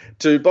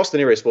 to Boston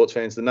area sports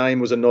fans, the name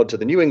was a nod to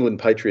the New England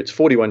Patriots'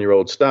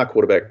 41-year-old star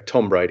quarterback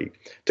Tom Brady.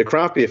 To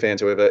craft beer fans,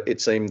 however, it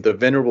seemed the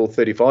venerable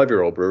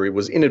 35-year-old brewery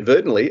was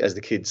inadvertently, as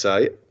the kids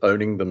say,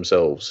 owning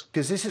themselves.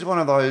 Because this is one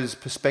of those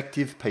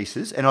perspective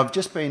pieces, and I've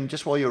just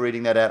while you're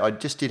reading that out, I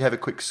just did have a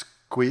quick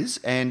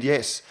quiz, and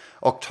yes,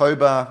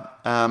 October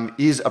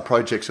is a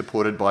project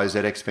supported by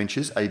ZX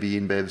Ventures, AB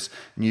InBev's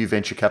new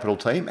venture capital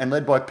team, and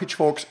led by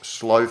Pitchfork's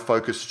Slow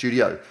Focus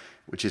Studio,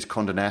 which is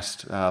Condé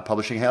Nast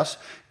publishing house.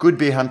 Good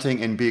beer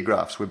hunting and beer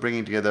graphs. We're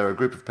bringing together a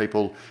group of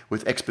people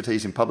with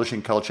expertise in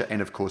publishing culture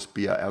and, of course,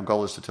 beer. Our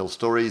goal is to tell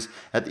stories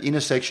at the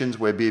intersections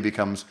where beer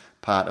becomes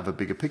part of a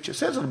bigger picture.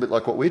 Sounds a little bit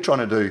like what we're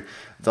trying to do,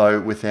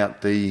 though,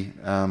 without the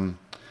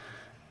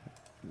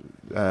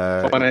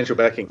financial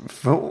backing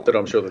that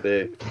I'm sure that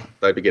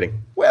they'd be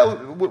getting. Well,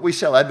 we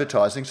sell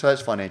advertising, so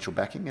that's financial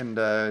backing, and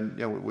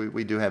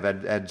we do have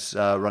ads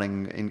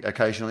running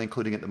occasionally,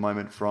 including at the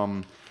moment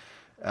from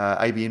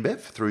AB InBev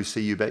through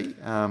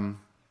CUB,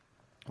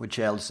 which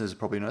our listeners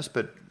probably know,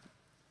 but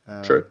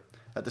True.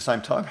 At the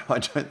same time, I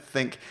don't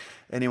think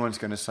anyone's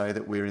going to say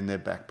that we're in their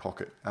back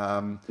pocket.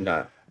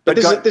 No. But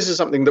this is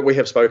something that we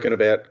have spoken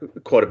about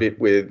quite a bit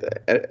with,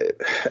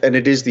 and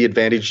it is the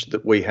advantage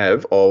that we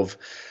have of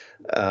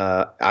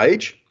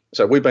age.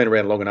 So we've been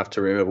around long enough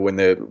to remember when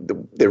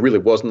there really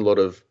wasn't a lot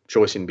of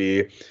choice in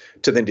beer,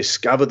 to then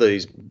discover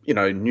these,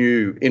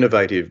 new,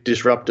 innovative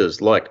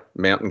disruptors like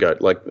Mountain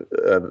Goat, like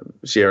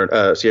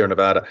Sierra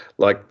Nevada,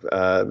 like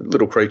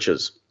Little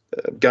Creatures,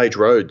 Gage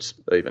Roads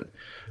even,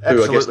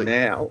 who Absolutely. I guess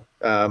now,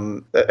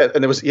 and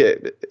there was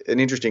an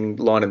interesting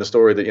line in the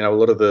story that a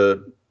lot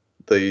of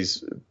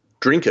these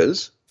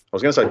drinkers, I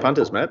was going to say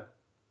punters, Matt,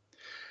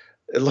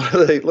 a lot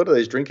of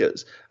these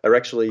drinkers are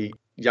actually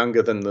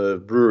younger than the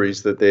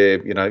breweries that they're,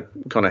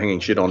 kind of hanging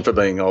shit on for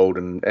being old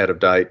and out of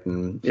date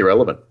and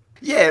irrelevant.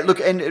 Yeah, look,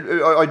 and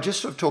I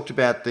just sort of talked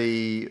about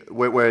who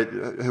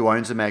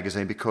owns the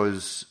magazine,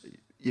 because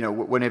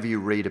whenever you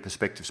read a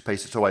perspectives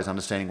piece, it's always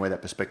understanding where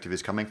that perspective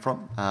is coming from,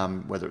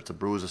 whether it's a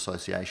Brewers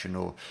Association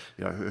or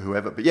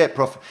whoever. But yeah,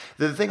 Prof,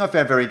 the thing I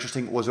found very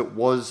interesting was it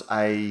was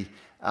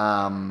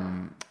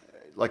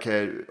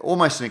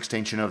almost an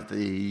extension of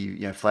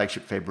the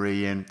flagship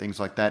February and things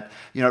like that,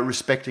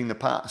 respecting the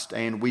past.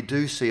 And we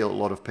do see a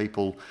lot of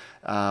people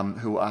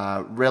who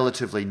are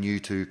relatively new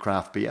to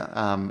craft beer,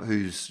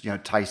 whose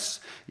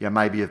tastes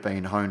maybe have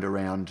been honed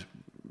around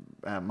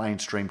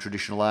mainstream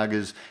traditional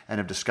lagers and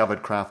have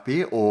discovered craft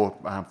beer, or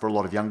for a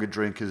lot of younger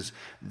drinkers,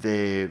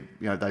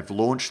 they've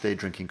launched their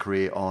drinking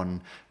career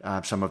on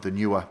some of the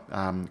newer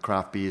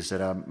craft beers that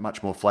are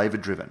much more flavour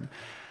driven.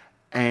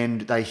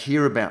 And they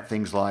hear about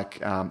things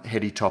like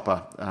Heady Topper,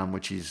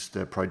 which is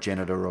the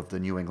progenitor of the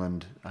New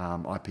England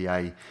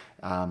IPA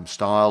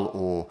style,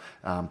 or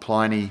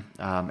Pliny,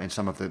 and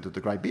some of the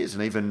great beers,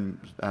 and even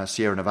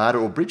Sierra Nevada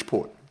or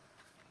Bridgeport.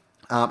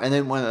 And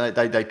then when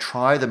they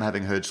try them,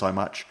 having heard so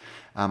much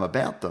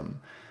about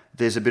them,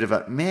 there's a bit of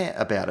a meh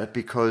about it,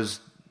 because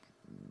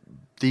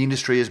the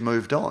industry has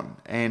moved on.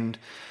 And,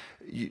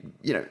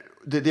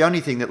 the only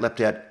thing that leapt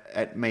out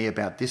at me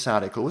about this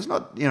article was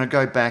not,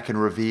 go back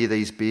and revere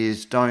these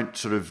beers. Don't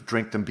sort of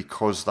drink them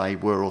because they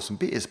were awesome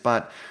beers.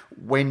 But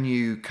when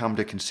you come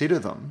to consider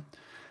them,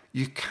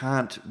 you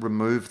can't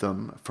remove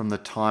them from the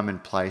time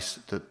and place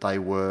that they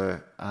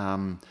were,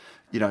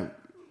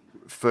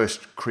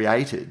 first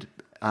created.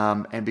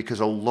 And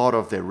because a lot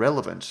of their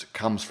relevance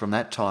comes from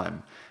that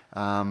time.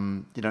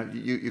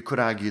 You could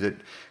argue that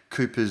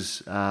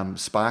Cooper's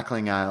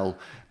Sparkling Ale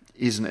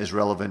isn't as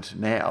relevant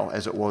now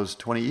as it was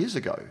 20 years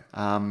ago,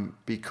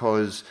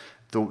 because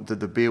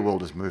the beer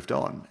world has moved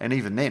on. And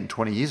even then,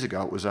 20 years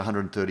ago, it was a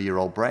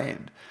 130-year-old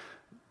brand.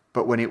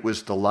 But when it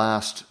was the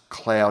last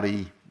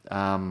cloudy,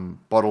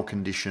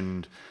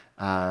 bottle-conditioned,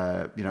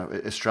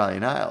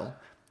 Australian ale,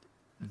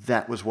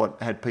 that was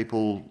what had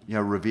people,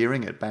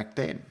 revering it back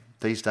then.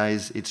 These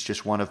days, it's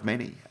just one of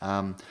many.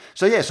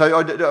 So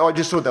I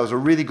just thought that was a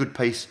really good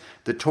piece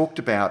that talked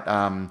about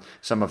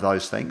some of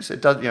those things.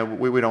 It does, we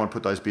don't want to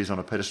put those beers on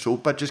a pedestal,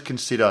 but just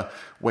consider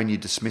when you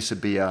dismiss a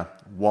beer,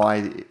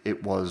 why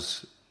it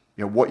was,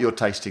 what you're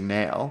tasting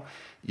now,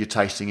 you're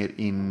tasting it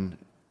in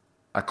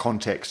a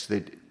context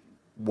that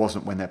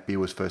wasn't when that beer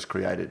was first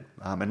created,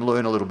 and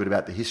learn a little bit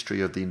about the history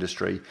of the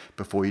industry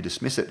before you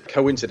dismiss it.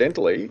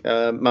 Coincidentally,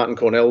 Martin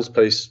Cornell's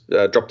piece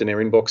dropped in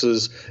our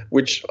inboxes,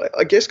 which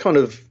I guess kind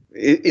of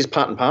is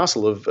part and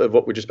parcel of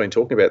what we've just been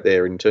talking about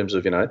there in terms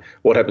of,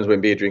 what happens when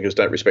beer drinkers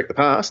don't respect the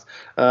past.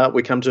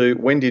 We come to,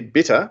 when did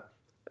bitter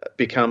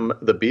become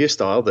the beer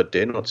style that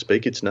dare not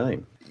speak its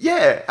name?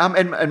 Yeah,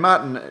 and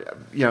Martin,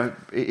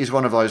 is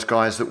one of those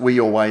guys that we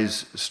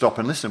always stop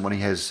and listen when he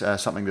has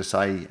something to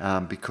say,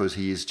 because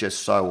he is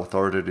just so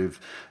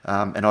authoritative.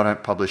 And I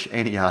don't publish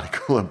any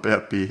article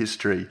about beer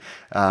history,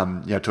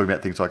 talking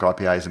about things like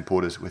IPAs and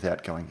porters,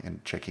 without going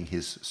and checking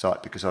his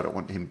site, because I don't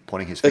want him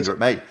pointing his finger at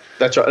me.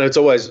 That's right, and it's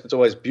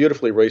always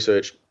beautifully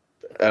researched,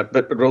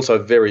 but also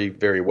very,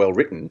 very well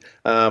written,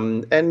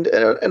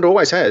 and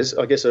always has,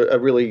 I guess, a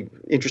really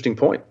interesting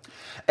point.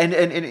 And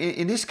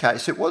in this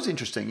case, it was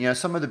interesting.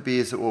 Some of the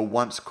beers that were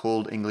once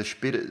called English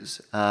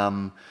bitters,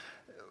 are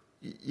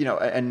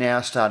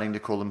now starting to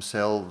call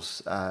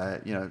themselves,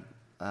 amber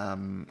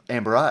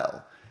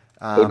ale,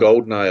 or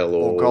golden ale,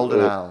 or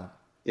golden ale.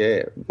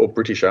 Yeah, or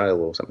British ale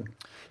or something.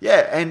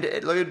 Yeah, and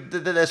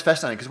that's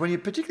fascinating because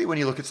particularly when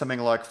you look at something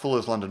like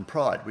Fuller's London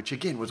Pride, which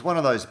again was one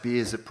of those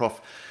beers that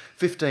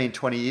 15,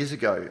 20 years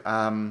ago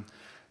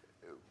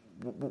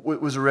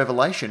was a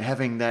revelation,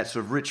 having that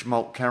sort of rich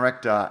malt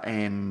character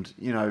and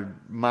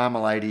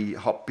marmalade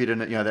hop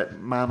bitterness, that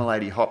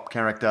marmalade hop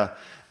character.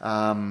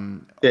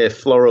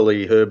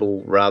 Florally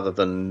herbal rather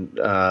than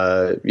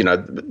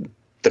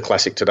the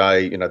classic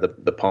today.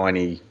 The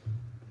piney,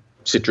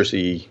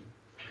 citrusy,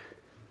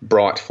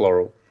 bright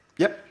floral.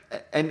 Yep.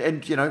 And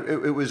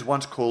it was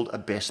once called a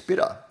best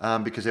bitter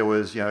because there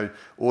was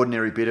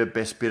ordinary bitter,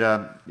 best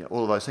bitter,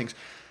 all of those things,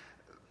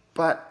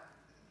 but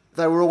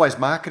they were always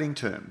marketing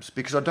terms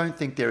because I don't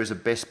think there is a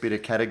best bitter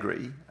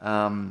category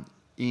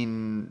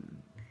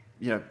in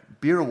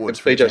beer awards.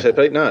 For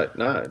BJCP, no.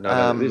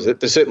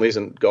 There certainly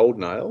isn't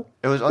golden ale.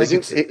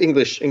 There's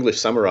English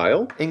summer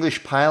ale,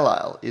 English pale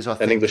ale is I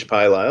think, and English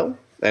pale ale,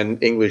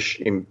 and English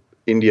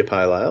India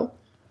pale ale.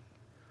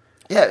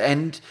 Yeah,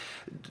 and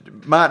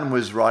Martin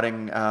was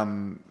writing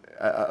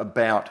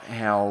about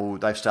how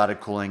they've started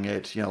calling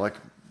it, like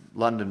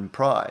London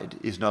Pride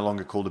is no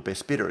longer called a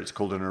best bitter, it's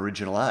called an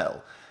original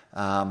ale.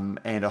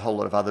 And a whole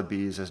lot of other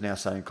beers are now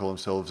starting to call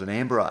themselves an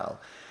amber ale.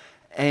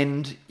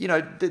 And,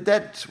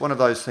 that's one of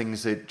those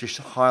things that just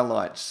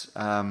highlights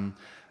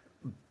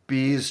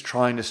beers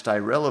trying to stay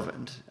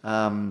relevant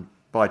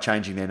by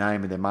changing their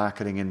name and their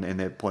marketing and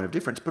their point of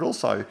difference, but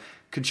also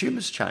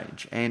consumers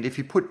change. And if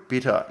you put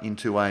bitter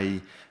into a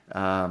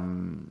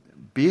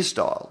beer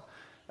style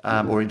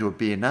or into a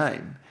beer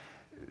name,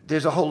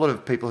 there's a whole lot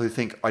of people who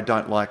think, I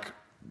don't like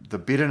the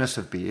bitterness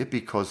of beer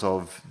because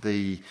of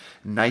the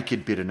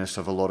naked bitterness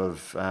of a lot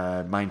of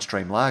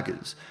mainstream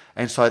lagers.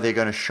 And so they're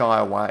going to shy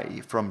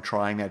away from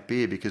trying that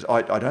beer because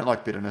I don't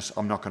like bitterness,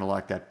 I'm not going to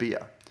like that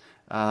beer.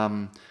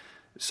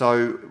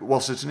 So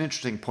whilst it's an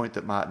interesting point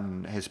that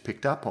Martin has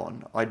picked up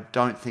on, I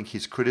don't think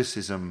his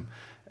criticism,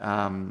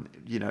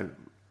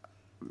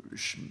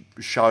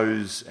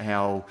 shows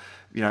how,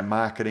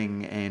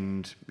 marketing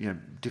and,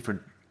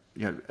 different,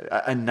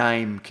 a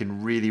name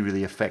can really,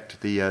 really affect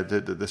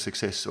the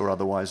success or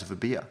otherwise of a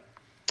beer.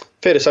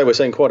 Fair to say we're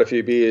seeing quite a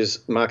few beers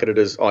marketed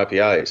as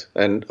IPAs,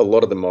 and a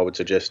lot of them I would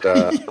suggest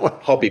are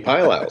hoppy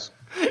pale ales.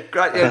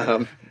 Great,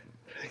 yeah.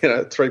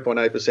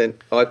 3.8%,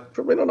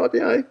 probably not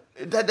IPA.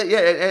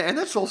 And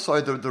that's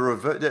also the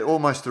reverse,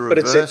 almost the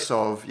reverse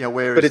of,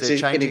 whereas they're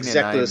changing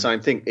exactly their name. The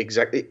same thing.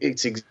 Exactly,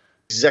 it's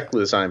exactly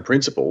the same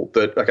principle.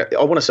 That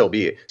I want to sell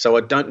beer, so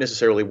I don't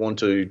necessarily want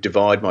to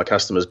divide my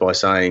customers by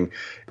saying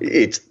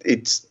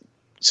it's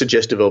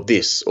suggestive of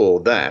this or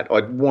that.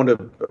 I want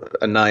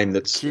a name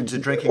that's kids are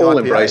drinking all IPAs.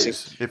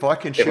 Embracing. If I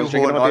can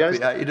shoehorn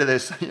IPA into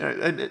this,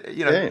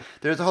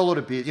 there's a whole lot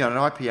of beer. An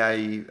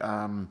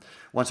IPA.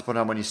 Once upon a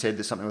time, when you said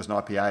that something was an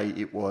IPA,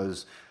 it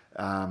was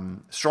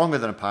stronger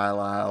than a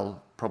pale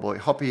ale, probably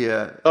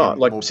hoppier. Oh,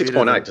 like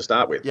 6.8 to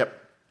start with. Yep,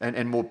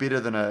 and more bitter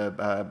than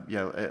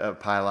a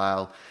pale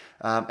ale.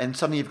 And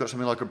suddenly you've got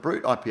something like a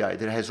Brut IPA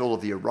that has all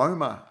of the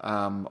aroma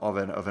of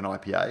an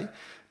IPA,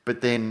 but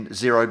then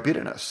zero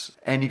bitterness.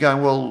 And you're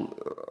going, well,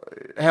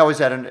 how is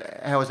that an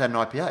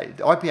IPA?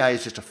 The IPA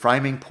is just a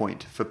framing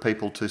point for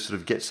people to sort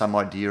of get some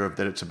idea of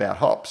that it's about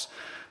hops.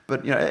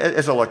 But,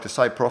 as I like to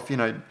say, Prof,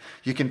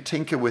 you can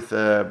tinker with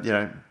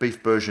a,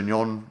 beef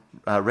bourguignon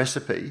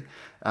recipe,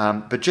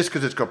 but just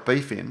because it's got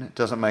beef in, it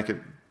doesn't make it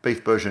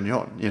beef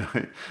bourguignon.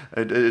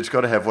 It's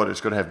got to have what?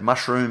 It's got to have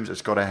mushrooms.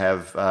 It's got to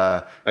have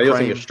cream. You're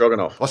thinking of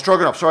stroganoff. Oh,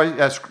 stroganoff. Sorry,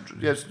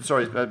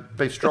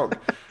 beef strog.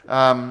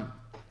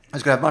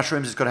 It's got to have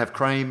mushrooms. It's got to have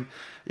cream.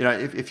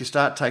 If you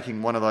start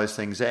taking one of those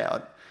things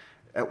out,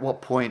 at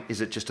what point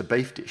is it just a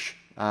beef dish?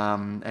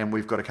 And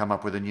we've got to come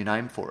up with a new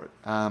name for it.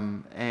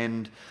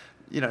 And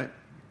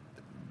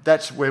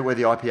that's where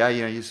the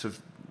IPA. You sort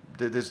of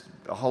there's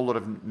a whole lot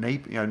of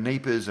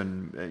NEPAs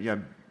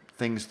and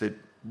things that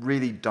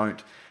really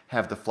don't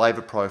have the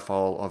flavour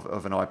profile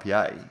of an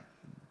IPA,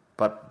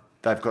 but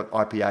they've got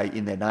IPA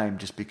in their name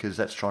just because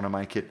that's trying to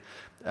make it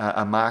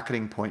a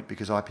marketing point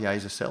because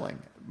IPAs are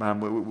selling.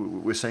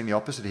 We're seeing the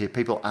opposite here.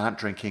 People aren't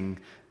drinking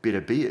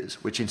bitter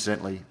beers, which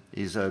incidentally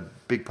is a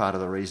big part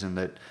of the reason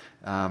that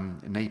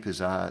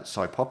NEPAs are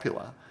so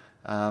popular.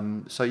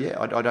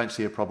 I don't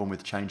see a problem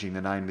with changing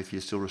the name if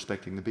you're still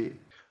respecting the beer.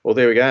 Well,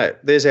 there we go.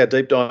 There's our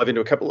deep dive into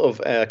a couple of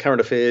our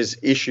current affairs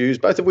issues,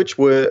 both of which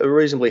were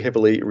reasonably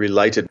heavily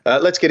related.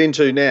 Let's get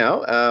into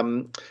now.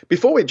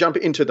 Before we jump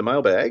into the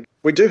mailbag,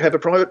 we do have a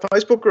private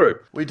Facebook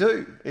group. We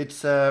do.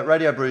 It's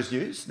Radio Brews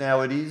News.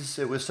 Now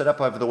it was set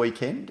up over the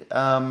weekend.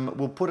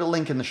 We'll put a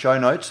link in the show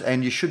notes,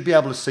 and you should be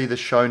able to see the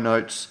show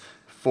notes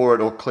for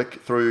it or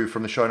click through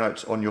from the show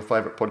notes on your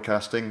favourite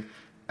podcasting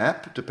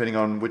app, depending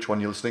on which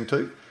one you're listening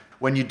to.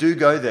 when you do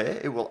go there,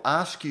 it will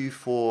ask you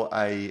for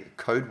a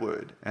code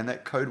word, and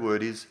that code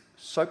word is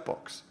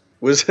soapbox.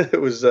 Was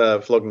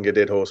flogging a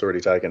dead horse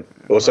already taken,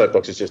 or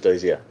soapbox is just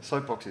easier?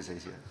 Soapbox is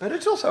easier, but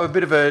it's also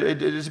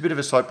it is a bit of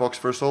a soapbox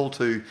for us all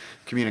to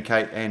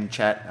communicate and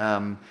chat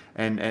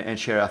and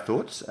share our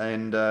thoughts,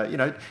 and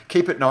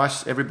keep it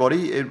nice,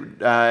 everybody.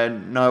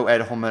 No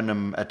ad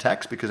hominem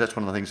attacks, because that's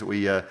one of the things that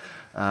we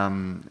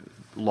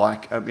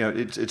like.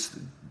 It's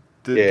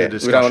the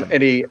discussion. We don't want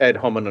any ad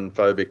hominem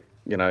phobic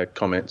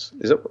comments.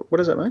 What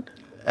does that mean?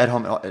 Ad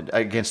hominem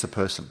against the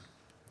person.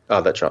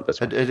 Oh, that's right. That's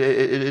right.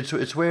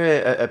 It's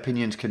where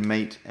opinions can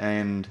meet,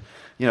 and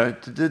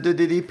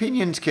the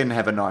opinions can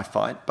have a knife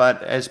fight,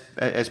 but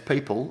as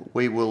people,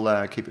 we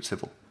will keep it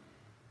civil.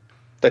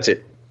 That's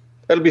it.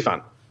 It'll be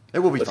fun. It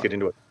will be. Let's fun. get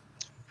into it.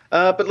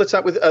 But let's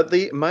start with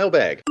the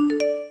mailbag.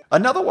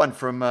 Another one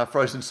from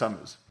Frozen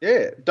Summers.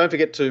 Yeah. Don't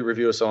forget to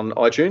review us on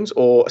iTunes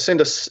or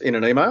send us in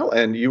an email,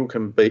 and you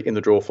can be in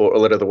the draw for a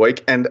letter of the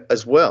week. And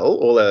as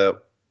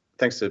well,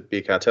 thanks to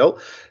Beer Cartel,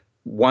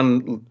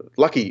 one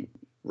lucky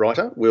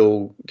writer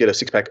will get a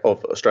six-pack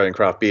of Australian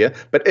craft beer,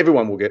 but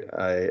everyone will get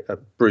a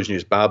Brews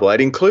News Bar Blade,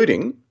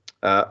 including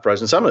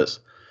Frozen Summers,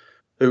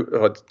 who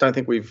I don't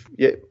think we've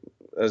yet,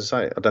 as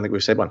I say, I don't think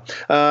we've said one.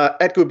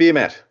 At Good Beer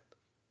Matt,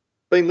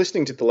 been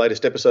listening to the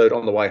latest episode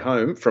on the way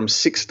home from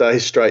 6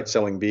 days straight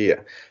selling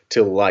beer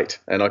till late,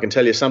 and I can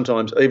tell you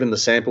sometimes even the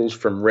samples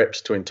from reps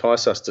to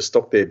entice us to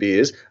stock their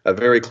beers are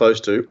very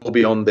close to or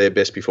beyond their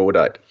best before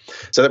date.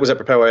 So that was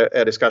apropos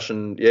our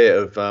discussion,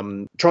 of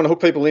trying to hook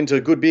people into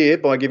good beer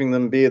by giving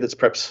them beer that's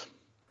perhaps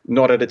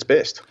not at its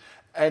best.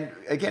 And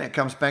again, it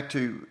comes back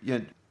to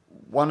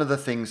one of the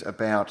things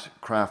about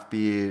craft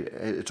beer,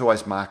 it's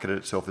always marketed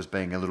itself as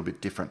being a little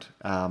bit different,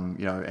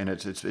 and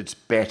it's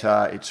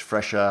better, it's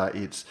fresher,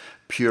 it's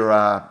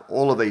purer,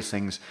 all of these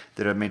things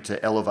that are meant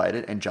to elevate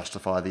it and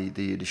justify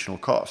the additional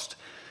cost.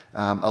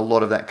 A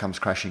lot of that comes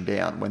crashing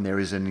down when there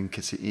is an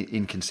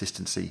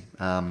inconsistency,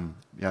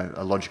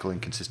 a logical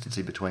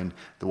inconsistency between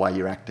the way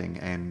you're acting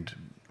and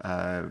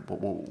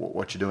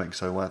what you're doing.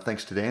 So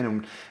thanks to Dan,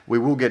 and we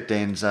will get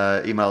Dan's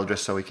email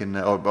address so we can,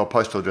 or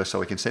postal address so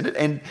we can send it.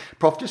 And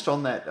Prof, just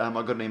on that, I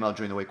got an email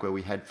during the week where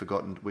we had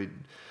forgotten we'd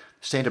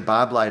sent a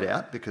bar blade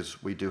out,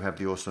 because we do have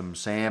the awesome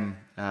Sam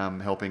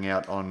helping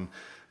out on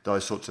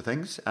those sorts of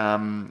things.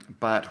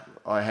 But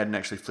I hadn't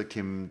actually flicked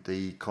him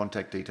the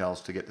contact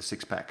details to get the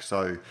six-pack.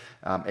 So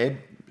Ed,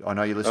 I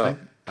know you're listening.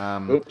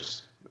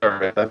 Oops.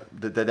 Sorry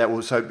about that. That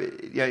will, so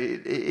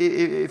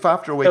if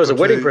after a week, that was a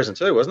wedding present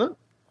too, wasn't it?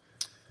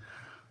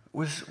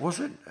 Was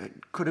it?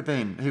 It could have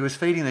been. He was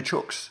feeding the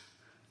chooks.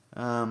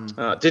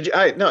 Did you?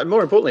 No.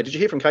 More importantly, did you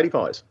hear from Katie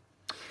Pies?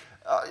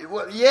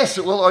 Well, yes.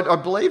 Well, I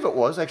believe it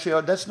was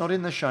actually. That's not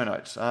in the show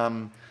notes.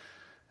 I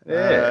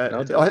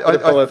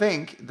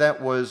think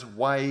that was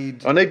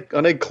Wade.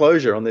 I need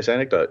closure on this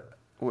anecdote.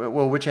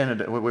 Well, which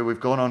anecdote? We've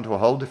gone on to a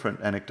whole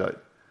different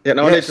anecdote. Yeah,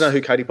 no, yes. I need to know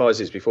who Katie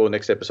Pies is before the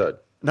next episode.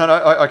 No,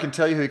 I can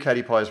tell you who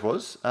Katie Pies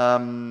was.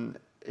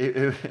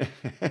 It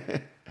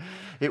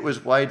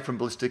was Wade from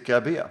Ballistic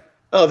Beer.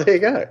 Oh, there you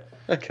go.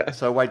 Okay.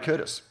 So Wade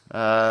Curtis.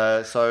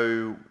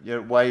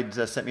 Wade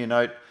sent me a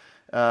note.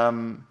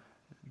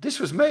 This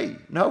was me.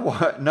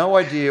 No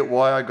idea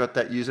why I got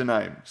that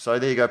username. So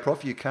there you go,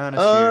 Prof. You can't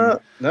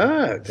assume.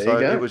 No, there you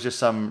go. It was just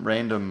some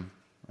random.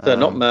 So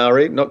not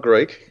Maori, not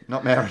Greek.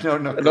 Not Maori,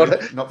 not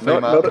Greek, not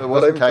female. It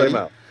wasn't Katie.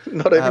 Female.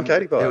 Not even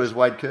Katie Pies. It was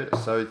Wade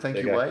Curtis. So thank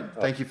you, Wade.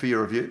 Thank you for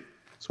your review.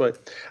 Sweet.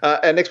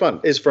 And next one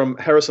is from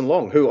Harrison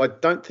Long, who I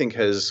don't think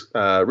has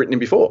written in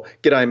before.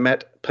 G'day,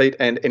 Matt, Pete,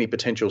 and any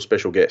potential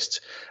special guests.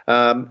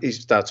 He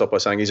starts off by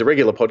saying he's a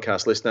regular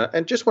podcast listener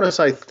and just want to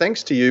say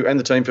thanks to you and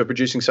the team for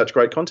producing such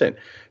great content.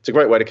 It's a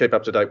great way to keep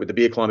up to date with the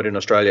beer climate in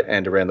Australia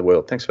and around the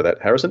world. Thanks for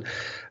that, Harrison.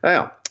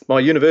 Now,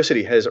 my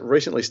university has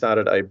recently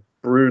started a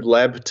brew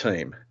lab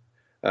team.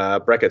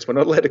 Brackets, we're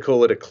not allowed to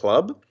call it a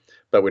club,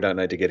 but we don't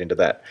need to get into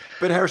that.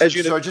 But Harrison,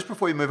 sorry, just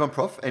before you move on,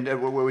 Prof, and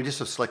we're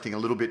just selecting a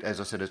little bit, as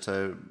I said, it's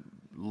a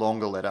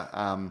longer letter.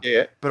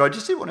 Yeah. But I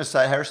just did want to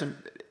say, Harrison,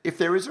 if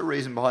there is a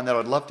reason behind that,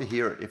 I'd love to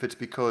hear it. If it's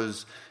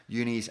because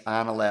unis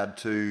aren't allowed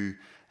to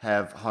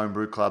have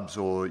homebrew clubs,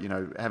 or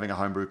having a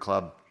homebrew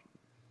club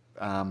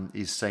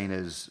is seen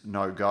as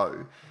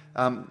no-go.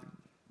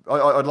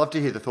 I'd love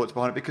to hear the thoughts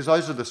behind it, because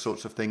those are the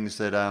sorts of things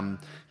that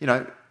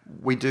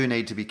we do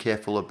need to be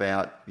careful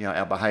about,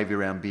 our behaviour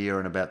around beer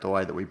and about the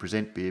way that we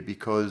present beer,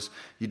 because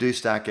you do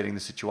start getting the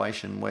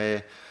situation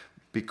where,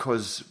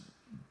 because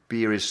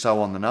beer is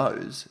so on the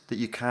nose, that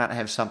you can't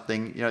have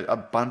something, a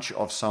bunch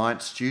of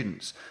science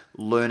students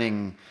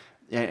learning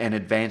and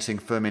advancing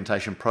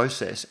fermentation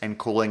process and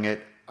calling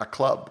it a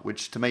club,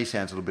 which to me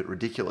sounds a little bit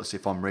ridiculous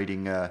if I'm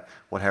reading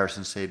what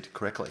Harrison said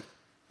correctly.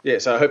 Yeah,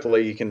 so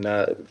hopefully you can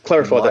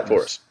clarify that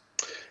for us.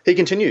 He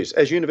continues,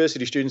 as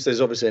university students, there's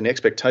obviously an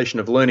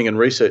expectation of learning and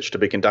research to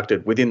be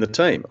conducted within the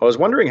team. I was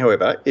wondering,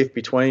 however, if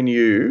between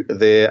you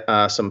there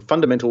are some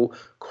fundamental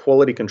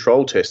quality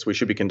control tests we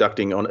should be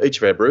conducting on each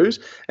of our brews,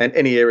 and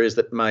any areas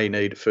that may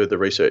need further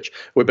research.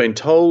 We've been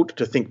told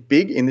to think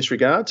big in this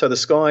regard, so the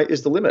sky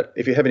is the limit.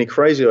 If you have any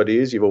crazy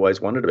ideas you've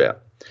always wondered about.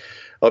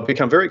 I've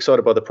become very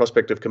excited by the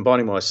prospect of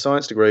combining my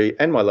science degree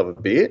and my love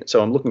of beer,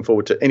 so I'm looking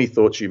forward to any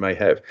thoughts you may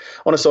have.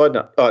 On a side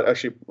note,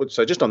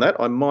 so just on that,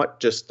 I might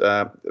just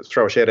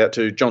throw a shout out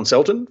to John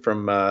Selton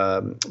from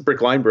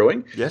Brick Lane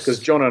Brewing. Yes. Because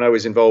John, I know,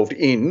 is involved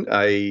in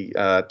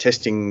a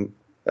testing,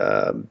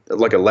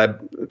 like a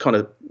lab kind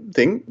of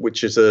thing,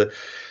 which is I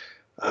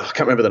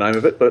can't remember the name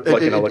of it, but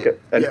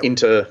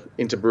inter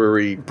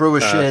brewery.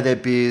 Brewers share their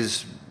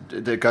beers.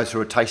 They go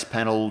through a taste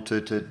panel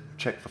to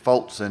check for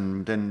faults,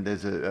 and then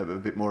there's a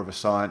bit more of a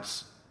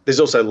science. There's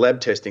also lab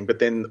testing, but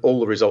then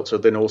all the results are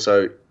then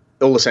also,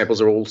 all the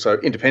samples are also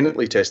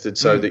independently tested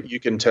so that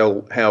you can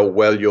tell how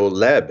well your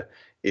lab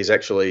is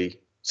actually.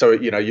 So,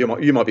 you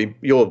might be,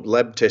 your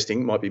lab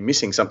testing might be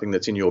missing something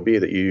that's in your beer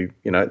that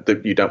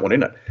that you don't want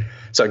in it.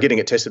 So getting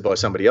it tested by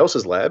somebody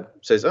else's lab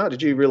says,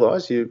 did you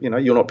realise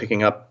you're not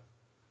picking up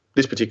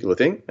this particular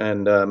thing?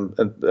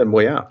 And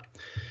we are.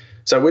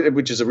 So,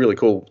 which is a really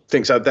cool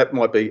thing. So that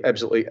might be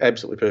absolutely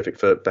perfect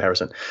for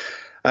Harrison.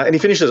 And he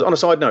finishes, on a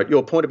side note,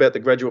 your point about the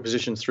graduate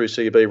positions through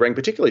CUB rang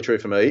particularly true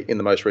for me in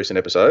the most recent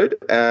episode.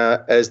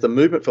 As the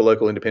movement for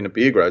local independent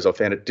beer grows, I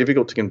found it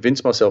difficult to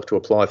convince myself to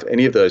apply for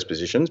any of those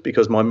positions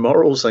because my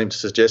morals seem to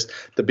suggest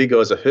the big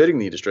guys are hurting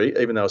the industry,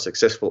 even though a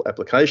successful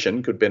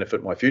application could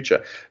benefit my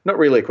future. Not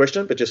really a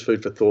question, but just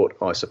food for thought,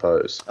 I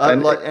suppose.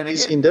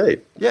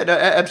 Indeed. Yeah, no,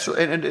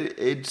 absolutely. And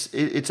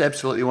it's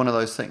absolutely one of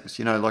those things.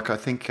 I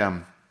think,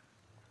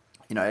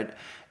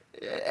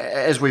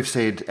 as we've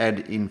said, ad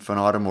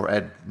infinitum or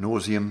ad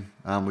nauseum,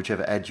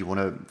 whichever ad you want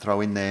to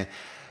throw in there.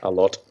 A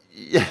lot.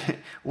 Yeah,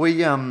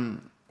 we,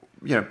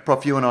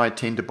 Prof, you and I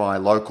tend to buy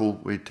local.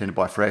 We tend to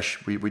buy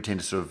fresh. We tend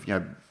to sort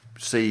of,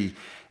 see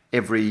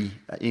every,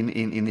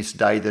 in this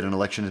day that an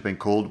election has been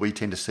called, we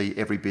tend to see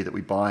every beer that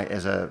we buy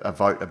as a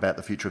vote about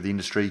the future of the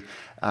industry,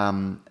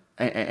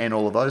 and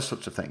all of those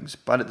sorts of things.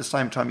 But at the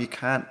same time, you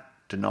can't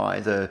deny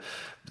that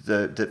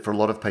for a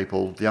lot of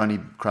people, the only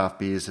craft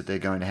beers that they're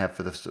going to have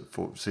for the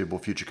foreseeable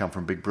future come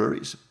from big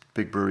breweries.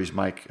 Big breweries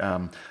make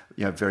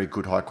very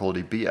good high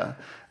quality beer,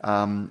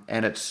 and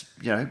it's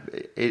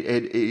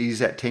it is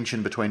that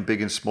tension between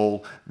big and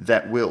small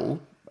that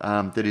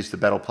is the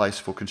battle place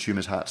for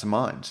consumers' hearts and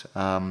minds.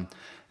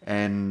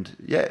 And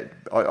yeah,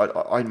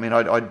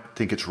 I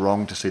think it's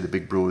wrong to see the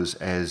big brewers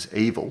as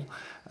evil.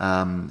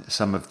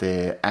 Some of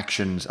their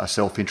actions are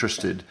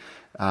self-interested.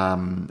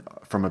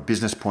 From a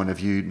business point of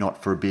view,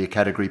 not for a beer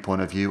category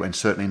point of view, and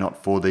certainly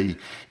not for the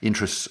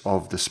interests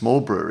of the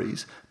small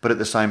breweries. But at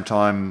the same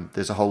time,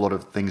 there's a whole lot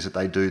of things that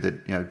they do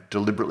that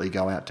deliberately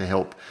go out to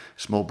help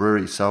small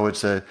breweries. So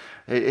it's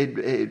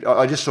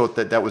I just thought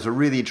that was a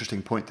really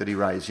interesting point that he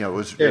raised. It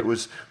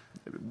was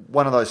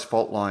one of those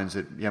fault lines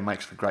that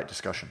makes for great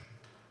discussion.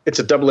 It's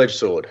a double-edged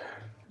sword.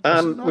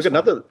 We've got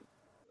another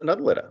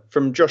letter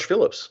from Josh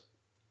Phillips,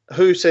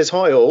 who says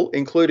hi all,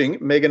 including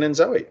Megan and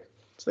Zoe.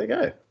 So there you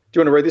go. Do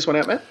you want to read this one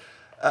out, Matt?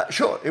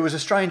 Sure. It was a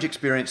strange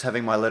experience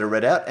having my letter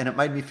read out, and it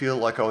made me feel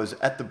like I was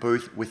at the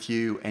booth with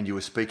you and you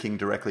were speaking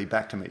directly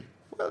back to me.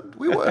 Well,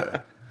 we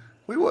were.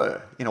 We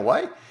were, in a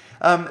way.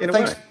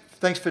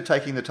 Thanks for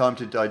taking the time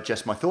to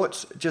digest my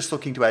thoughts. Just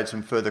looking to add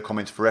some further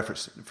comments for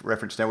reference.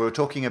 Now, we were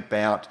talking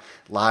about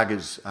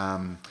lagers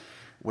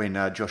when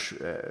Josh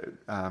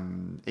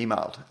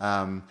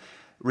emailed.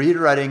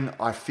 Reiterating,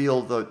 I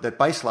feel that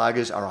base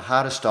lagers are a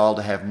harder style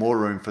to have more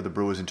room for the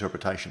brewer's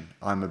interpretation.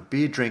 I'm a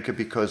beer drinker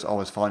because I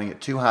was finding it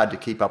too hard to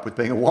keep up with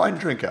being a wine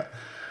drinker.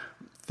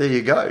 There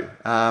you go.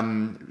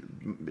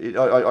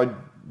 I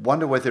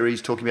wonder whether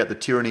he's talking about the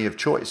tyranny of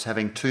choice,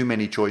 having too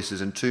many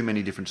choices and too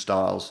many different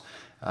styles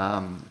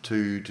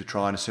to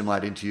try and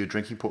assimilate into your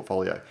drinking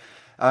portfolio.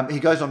 He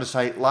goes on to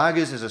say,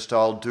 lagers as a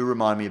style do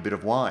remind me a bit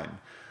of wine,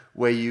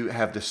 where you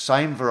have the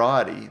same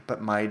variety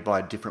but made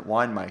by a different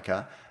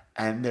winemaker,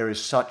 and there is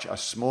such a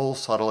small,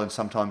 subtle, and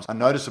sometimes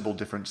unnoticeable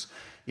difference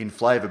in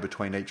flavour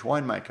between each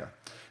winemaker,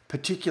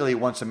 particularly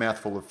once a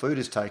mouthful of food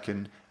is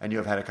taken and you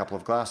have had a couple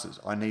of glasses.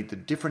 I need the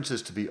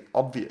differences to be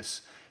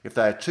obvious. If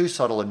they are too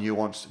subtle and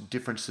nuanced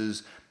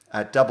differences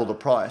at double the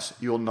price,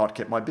 you'll not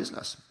get my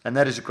business. And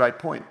that is a great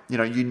point.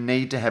 You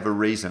need to have a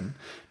reason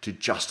to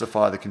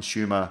justify the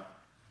consumer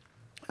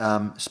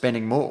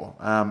spending more.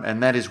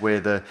 And that is where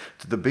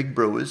the big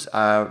brewers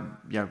are,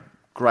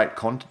 great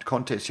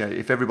contest.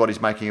 If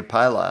everybody's making a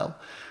pale ale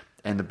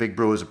and the big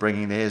brewers are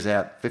bringing theirs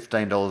out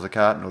 $15 a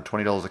carton or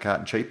 $20 a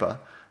carton cheaper,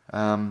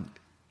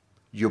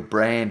 your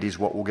brand is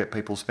what will get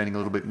people spending a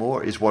little bit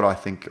more, is what I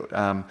think.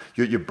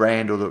 Your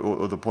brand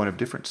or the point of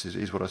difference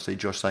is what I see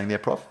Josh saying there,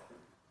 Prof.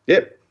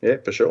 Yeah,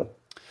 for sure.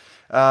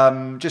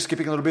 Just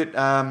skipping a little bit.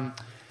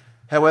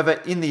 However,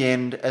 in the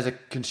end, as a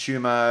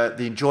consumer,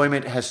 the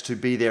enjoyment has to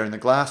be there in the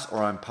glass,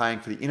 or I'm paying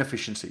for the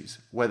inefficiencies,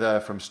 whether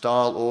from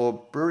style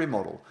or brewery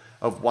model,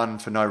 of one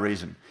for no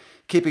reason.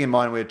 Keeping in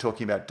mind we're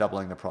talking about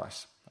doubling the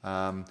price.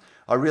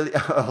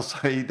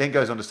 He then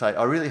goes on to say,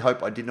 I really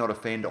hope I did not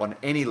offend on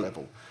any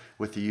level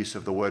with the use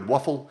of the word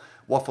waffle.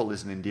 Waffle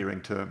is an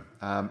endearing term.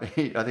 I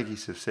think he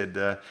sort of said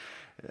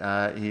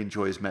he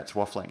enjoys Matt's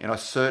waffling. And I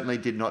certainly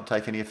did not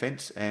take any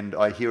offence, and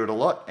I hear it a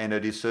lot, and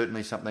it is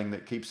certainly something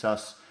that keeps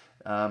us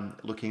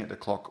looking at the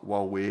clock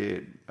while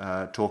we're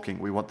talking.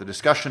 We want the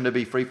discussion to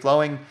be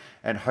free-flowing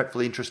and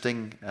hopefully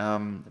interesting,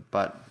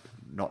 but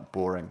not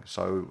boring.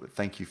 So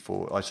thank you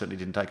I certainly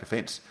didn't take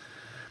offence.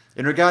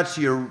 In regards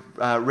to your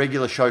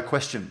regular show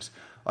questions,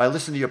 I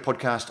listen to your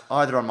podcast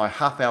either on my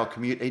half-hour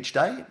commute each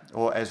day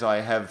or as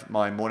I have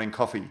my morning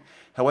coffee.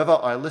 However,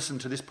 I listen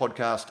to this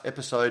podcast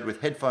episode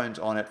with headphones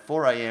on at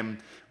 4 a.m.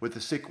 with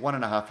the sick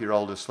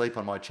 1.5-year-old asleep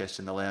on my chest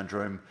in the lounge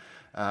room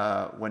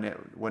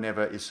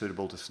whenever is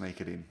suitable to sneak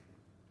it in.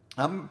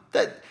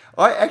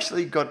 I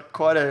actually got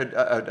quite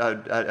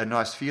a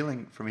nice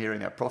feeling from hearing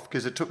that, Prof,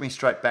 because it took me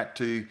straight back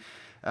to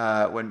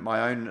when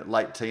my own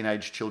late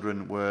teenage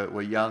children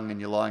were young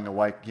and you're lying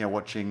awake,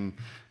 watching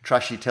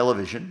trashy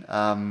television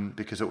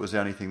because it was the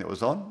only thing that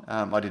was on.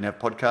 I didn't have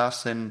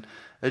podcasts, and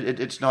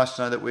it's nice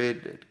to know that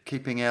we're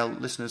keeping our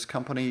listeners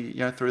company,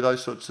 through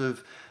those sorts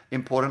of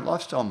important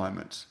lifestyle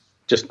moments.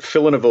 Just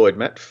fill in a void,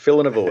 Matt. Fill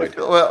in a void.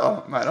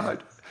 Well, mate,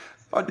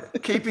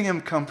 keeping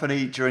them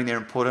company during their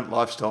important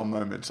lifestyle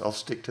moments. I'll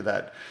stick to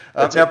that.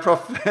 Now,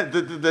 Prof,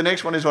 the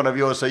next one is one of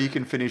yours, so you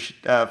can finish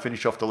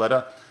off the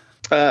letter.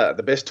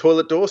 The best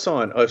toilet door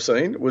sign I've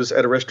seen was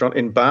at a restaurant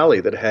in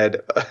Bali that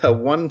had a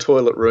one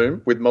toilet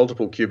room with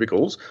multiple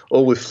cubicles,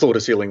 all with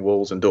floor-to-ceiling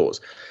walls and doors,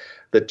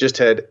 that just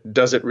had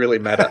 "Does it really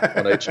matter?"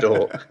 on each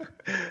door.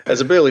 As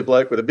a burly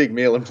bloke with a big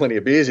meal and plenty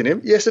of beers in him,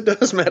 yes, it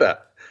does matter.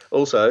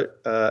 Also,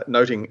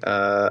 noting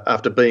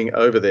after being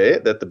over there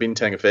that the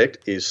Bintang effect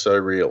is so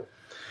real.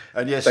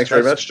 And yes, thanks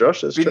very much,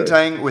 Josh. That's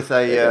Bintang true. with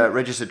a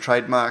registered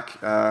trademark,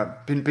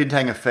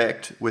 Bintang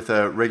effect with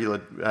a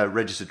regular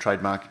registered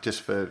trademark,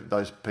 just for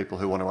those people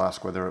who want to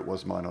ask whether it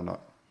was mine or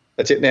not.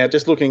 That's it. Now,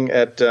 just looking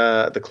at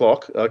the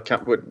clock, I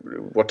can't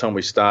what time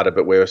we started,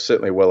 but we're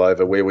certainly well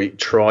over where we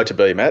try to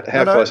be, Matt.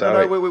 How close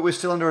are we? We're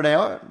still under an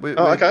hour.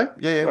 Okay.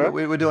 Yeah, right.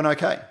 we're doing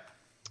okay.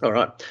 All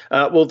right.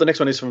 Well, the next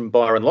one is from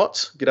Byron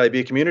Lotz. G'day,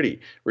 beer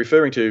community.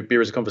 Referring to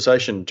beer as a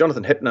conversation,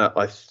 Jonathan Hepner,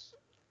 I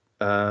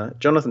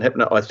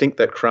think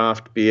that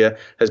craft beer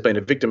has been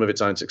a victim of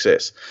its own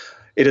success.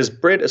 It has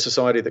bred a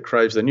society that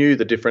craves the new,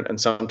 the different,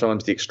 and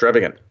sometimes the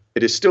extravagant.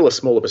 It is still a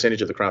smaller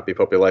percentage of the craft beer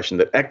population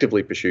that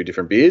actively pursue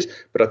different beers,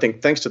 but I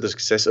think thanks to the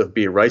success of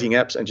beer rating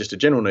apps and just a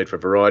general need for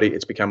variety,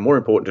 it's become more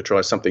important to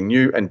try something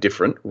new and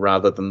different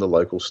rather than the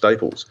local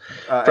staples.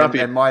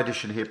 And my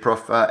addition here,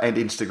 Prof, and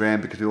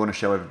Instagram, because we want to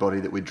show everybody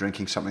that we're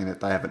drinking something that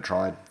they haven't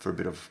tried for a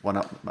bit of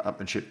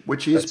one-upmanship,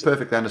 which is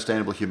perfectly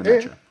understandable human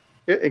nature.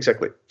 Yeah,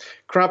 exactly.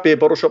 Craft beer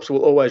bottle shops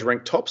will always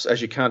rank tops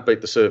as you can't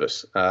beat the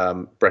service.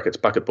 Brackets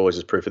Bucket Boys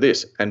is proof of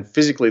this. And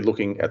physically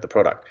looking at the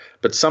product.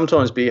 But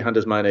sometimes beer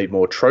hunters may need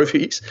more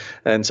trophies.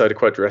 And so to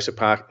quote Jurassic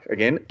Park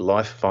again,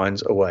 life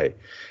finds a way.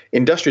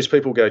 Industrious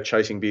people go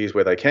chasing beers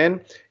where they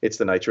can. It's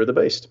the nature of the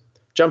beast.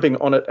 Jumping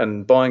on it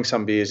and buying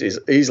some beers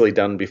is easily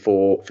done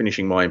before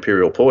finishing my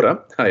Imperial Porter.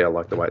 Hey, I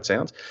like the way it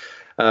sounds.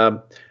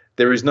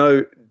 There is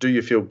no do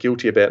you feel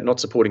guilty about not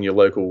supporting your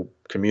local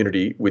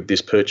community with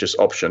this purchase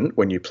option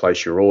when you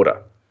place your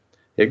order.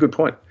 Yeah, good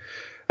point.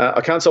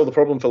 I can't solve the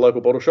problem for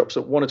local bottle shops,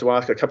 so wanted to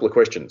ask a couple of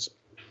questions.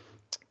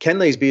 Can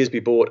these beers be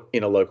bought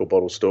in a local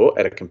bottle store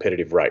at a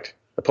competitive rate?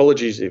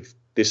 Apologies if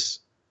this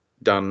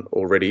done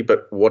already,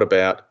 but what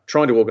about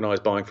trying to organise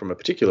buying from a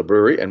particular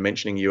brewery and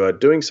mentioning you are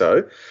doing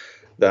so?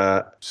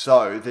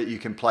 So that you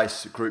can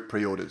place group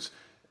pre-orders.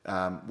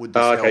 So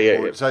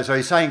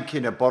you're saying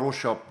can a bottle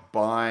shop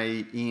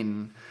buy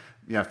in,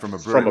 from a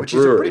brewery, which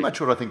is pretty much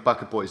what I think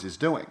Bucket Boys is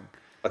doing.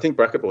 I think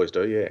Bucket Boys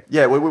do, yeah.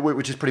 Yeah,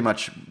 which is pretty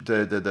much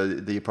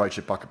the approach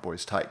that Bucket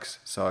Boys takes.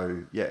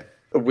 So, yeah.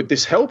 Would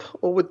this help,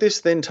 or would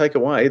this then take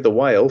away the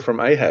whale from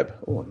Ahab?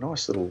 Oh,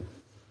 nice little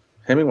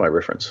Hemingway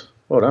reference.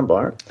 Well done,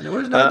 Byron.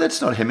 No,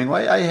 that's not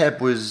Hemingway.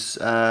 Ahab was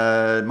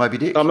Moby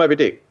Dick. Oh, Moby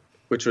Dick,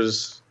 which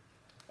was...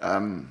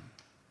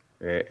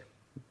 yeah,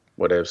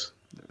 whatevs.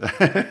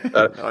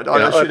 I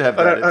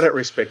don't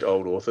respect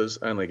old authors.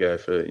 Only go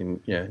for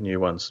new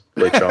ones.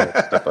 Lee Child,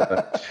 stuff like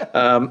that.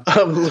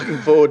 I'm looking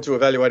forward to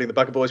evaluating the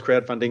Bucket Boys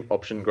crowdfunding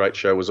option. Great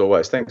show as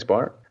always. Thanks,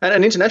 Byron. And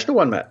an international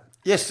one, Matt.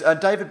 Yes,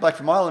 David Black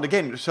from Ireland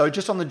again. So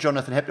just on the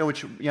Jonathan Hepner,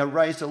 which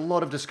raised a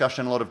lot of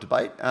discussion, a lot of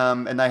debate,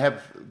 and they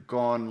have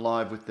gone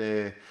live with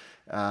their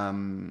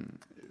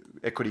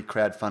equity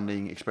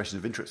crowdfunding expressions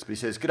of interest. But he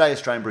says, "G'day,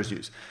 Australian Brews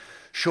News.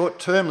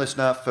 Short-term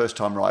listener,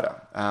 first-time writer.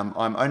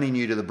 I'm only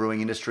new to the brewing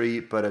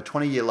industry, but a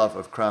 20-year love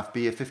of craft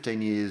beer,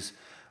 15 years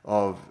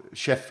of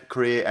chef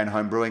career and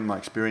home brewing. My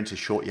experience is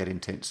short yet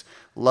intense.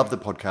 Love the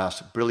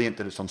podcast. Brilliant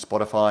that it's on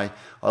Spotify.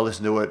 I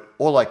listen to it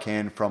all I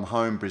can from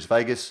home, Bris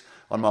Vegas,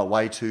 on my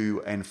way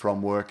to and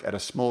from work at a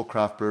small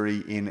craft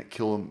brewery in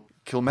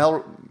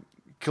Kilmarnock.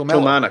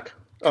 Kilmarnock.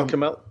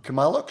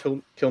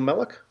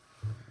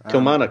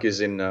 Kilmarnock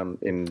is in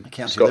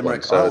County Scotland,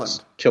 Limerick, so Ireland.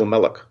 it's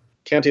Kilmallock.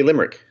 County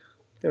Limerick.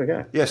 There we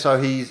go. Yeah,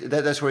 so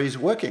that's where he's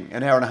working.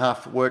 An hour and a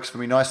half works for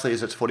me nicely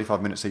as it's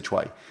 45 minutes each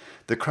way.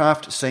 The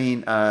craft scene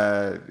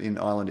in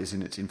Ireland is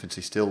in its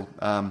infancy still.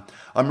 I'm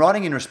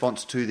writing in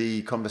response to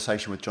the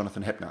conversation with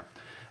Jonathan Hepner.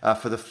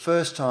 For the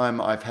first time,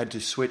 I've had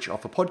to switch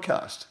off a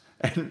podcast.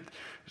 And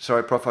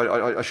sorry, Prof,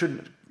 I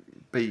shouldn't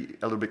be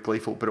a little bit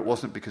gleeful, but it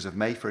wasn't because of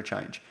me for a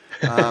change.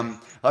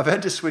 I've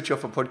had to switch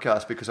off a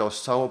podcast because I was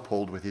so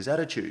appalled with his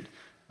attitude.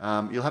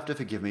 You'll have to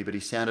forgive me, but he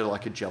sounded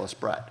like a jealous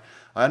brat.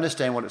 I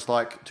understand what it's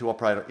like to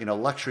operate in a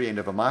luxury end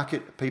of a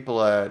market.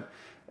 People,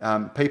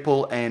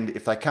 and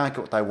if they can't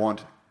get what they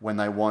want when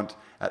they want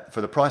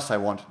for the price they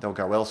want, they'll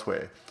go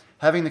elsewhere.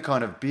 Having the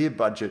kind of beer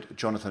budget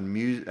Jonathan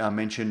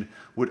mentioned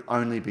would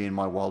only be in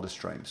my wildest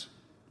dreams.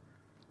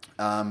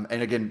 And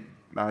again,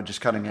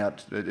 just cutting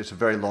out, it's a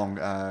very long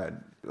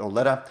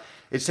letter.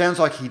 It sounds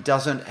like he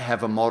doesn't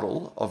have a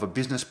model of a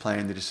business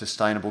plan that is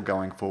sustainable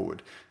going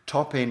forward.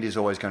 Top end is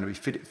always going to be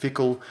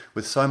fickle.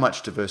 With so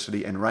much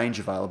diversity and range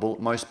available,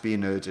 most beer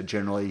nerds are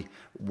generally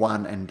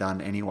one and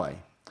done anyway.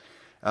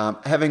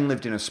 Having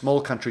lived in a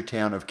small country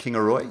town of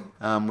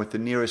Kingaroy, with the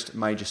nearest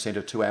major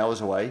centre 2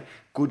 hours away,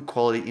 good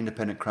quality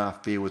independent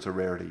craft beer was a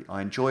rarity.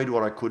 I enjoyed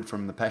what I could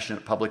from the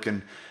passionate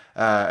publican,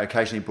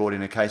 occasionally brought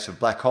in a case of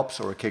black hops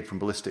or a keg from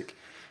Ballistic.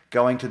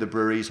 Going to the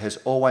breweries has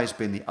always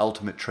been the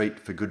ultimate treat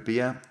for good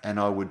beer, and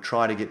I would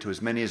try to get to as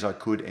many as I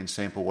could and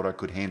sample what I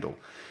could handle.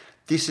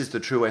 This is the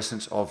true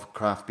essence of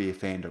craft beer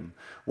fandom.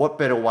 What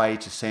better way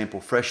to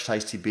sample fresh,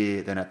 tasty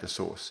beer than at the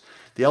source?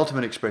 The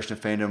ultimate expression of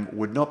fandom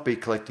would not be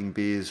collecting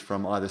beers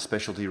from either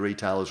specialty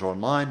retailers or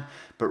online,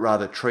 but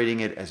rather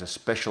treating it as a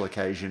special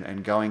occasion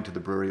and going to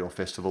the brewery or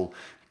festival,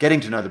 getting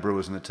to know the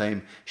brewers and the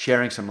team,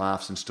 sharing some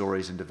laughs and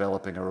stories, and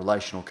developing a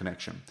relational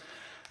connection.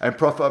 And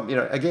Prof,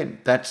 again,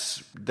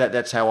 that's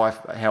how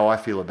I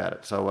feel about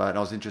it. So, and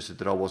I was interested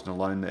that I wasn't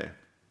alone there.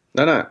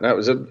 No, it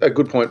was a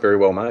good point, very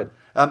well made.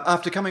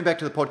 After coming back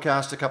to the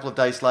podcast a couple of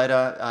days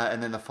later,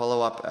 and then the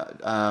follow-up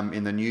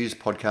in the news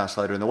podcast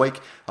later in the week,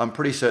 I'm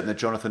pretty certain that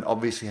Jonathan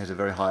obviously has a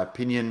very high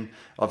opinion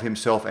of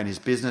himself and his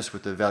business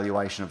with the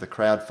valuation of the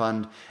crowd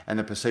fund and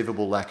the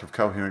perceivable lack of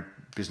coherent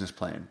business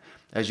plan.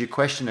 As you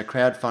question a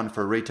crowd fund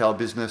for a retail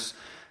business,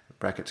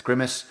 brackets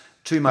Grimace,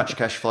 too much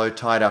cash flow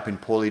tied up in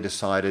poorly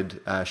decided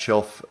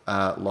shelf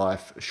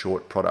life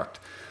short product.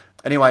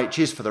 Anyway,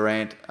 cheers for the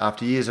rant.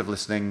 After years of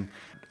listening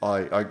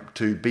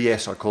to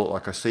BS, I call it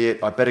like I see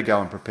it, I better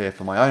go and prepare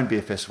for my own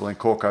beer festival in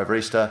Cork over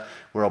Easter,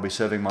 where I'll be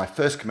serving my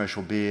first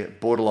commercial beer,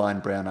 Borderline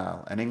Brown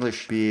Ale, an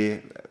English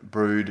beer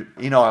brewed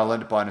in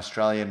Ireland by an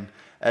Australian.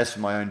 As for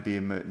my own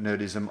beer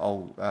nerdism,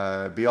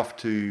 I'll be off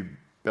to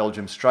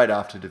Belgium straight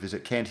after to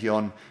visit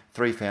Cantillon,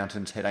 Three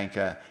Fountains, Head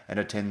Anchor, and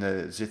attend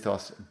the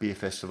Zithos Beer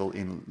Festival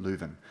in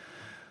Leuven.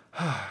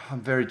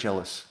 I'm very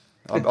jealous.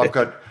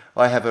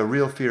 I have a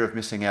real fear of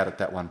missing out at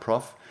that one,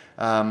 Prof.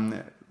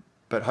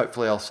 But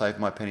hopefully I'll save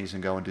my pennies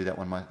and go and do that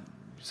one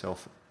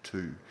myself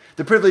too.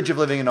 The privilege of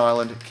living in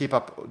Ireland. Keep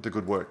up the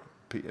good work,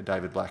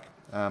 David Black.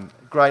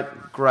 Great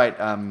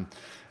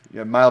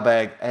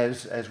mailbag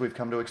as we've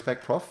come to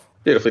expect, Prof.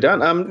 Beautifully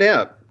done.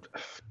 Now,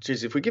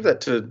 geez, if we give that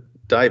to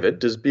David,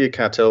 does Beer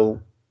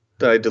Cartel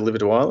they deliver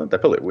to Ireland? They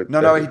probably would.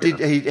 No, he did.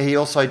 He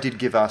also did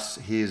give us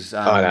his. We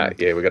got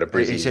a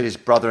Brizzy. He said his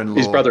brother-in-law.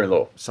 His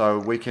brother-in-law. So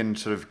we can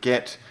sort of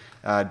get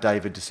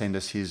David to send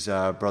us his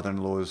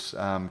brother-in-law's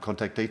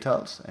contact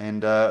details,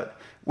 and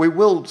we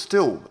will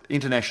still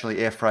internationally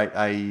air freight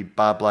a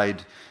bar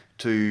blade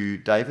to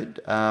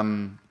David,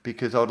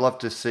 because I'd love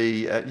to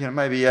see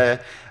maybe a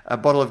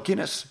bottle of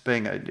Guinness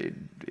being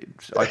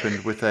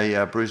opened with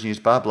a Brews News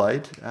bar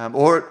blade,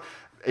 or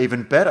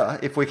even better,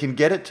 if we can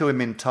get it to him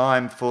in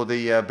time for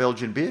the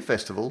Belgian Beer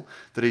Festival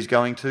that he's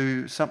going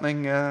to,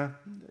 something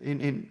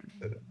in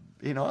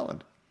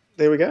Ireland.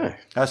 There we go.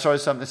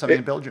 Something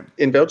in Belgium.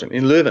 In Belgium,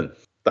 in Leuven,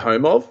 the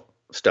home of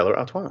Stella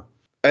Artois.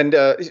 And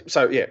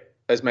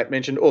as Matt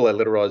mentioned, all our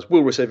letterisers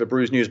will receive a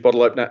Brews News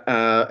bottle opener,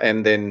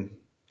 and then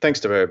thanks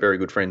to our very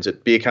good friends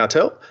at Beer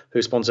Cartel,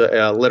 who sponsor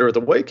our letter of the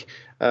week,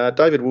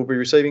 David will be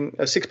receiving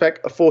a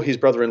six-pack for his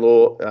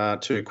brother-in-law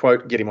to,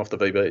 quote, get him off the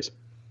VBs.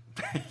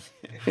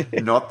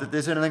 Not that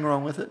there's anything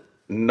wrong with it.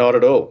 Not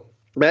at all.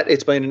 Matt,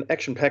 it's been an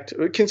action-packed,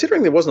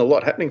 considering there wasn't a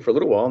lot happening for a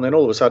little while, and then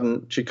all of a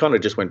sudden she kind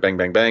of just went bang,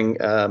 bang, bang.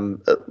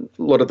 A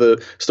lot of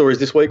the stories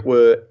this week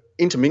were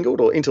intermingled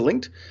or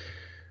interlinked.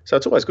 So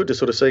it's always good to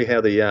sort of see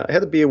how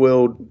the beer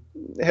world,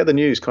 how the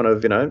news kind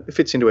of,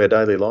 fits into our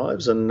daily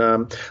lives. And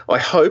I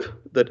hope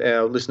that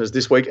our listeners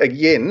this week,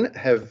 again,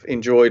 have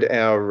enjoyed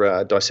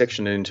our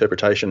dissection and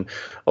interpretation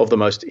of the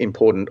most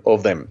important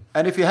of them.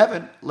 And if you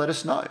haven't, let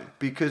us know,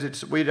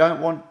 because we don't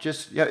want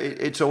just,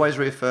 it's always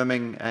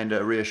reaffirming and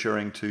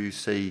reassuring to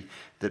see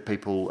that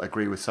people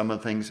agree with some of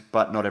the things,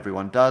 but not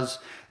everyone does.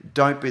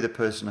 Don't be the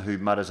person who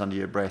mutters under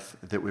your breath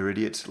that we're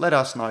idiots. Let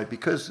us know,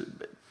 because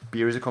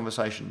beer is a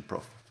conversation,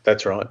 Prof.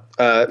 That's right.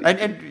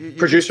 And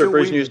producer at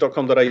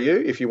brewsnews.com.au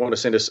if you want to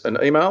send us an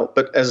email.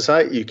 But as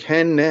I say, you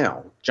can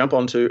now jump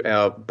onto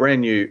our brand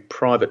new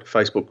private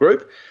Facebook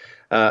group.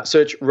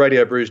 Search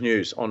Radio Brews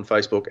News on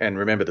Facebook. And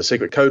remember, the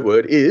secret code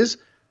word is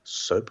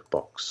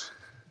Soapbox.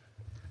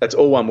 That's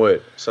all one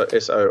word. So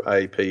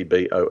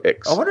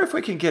SOAPBOX. I wonder if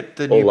we can get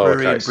the new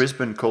brewery in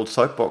Brisbane called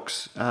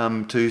Soapbox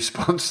to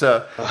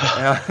sponsor.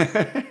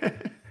 I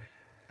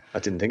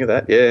didn't think of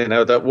that. Yeah,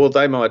 no,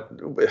 they might.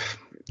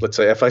 Let's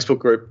say our Facebook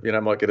group,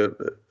 might get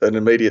an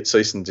immediate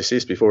cease and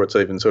desist before it's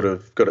even sort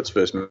of got its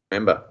first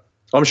member.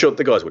 I'm sure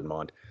the guys wouldn't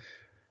mind.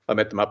 I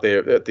met them up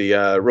there at the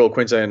Royal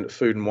Queensland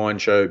Food and Wine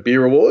Show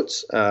Beer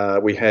Awards.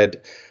 We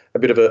had a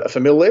bit of a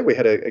famil there. We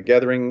had a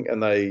gathering,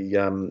 and they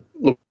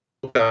looked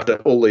after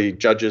all the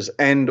judges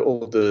and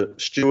all the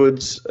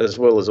stewards, as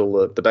well as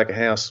all the back of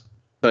house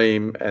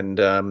team and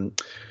all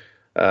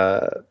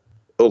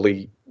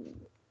the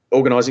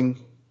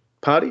organising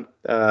party.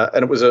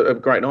 And it was a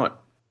great night.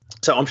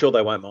 So I'm sure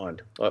they won't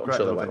mind. I'm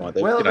sure they won't mind.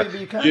 Well,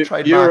 you can't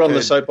trademark. You were on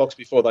the soapbox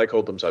before they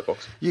called them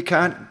soapbox. You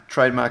can't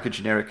trademark a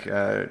generic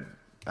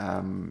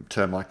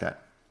term like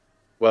that.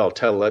 Well,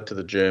 tell that to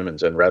the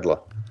Germans and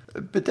Radler.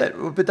 But they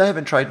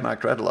haven't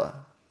trademarked Radler.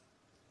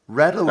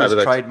 Radler was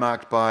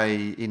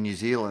trademarked in New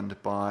Zealand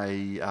by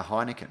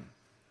Heineken.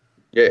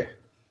 Yeah.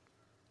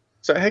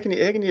 So how can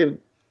you?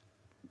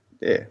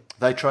 Yeah.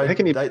 They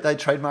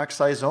trademark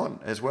Saison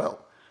as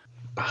well.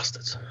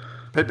 Bastards.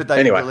 But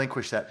they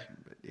relinquish that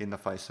in the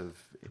face of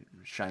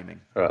shaming.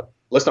 All right.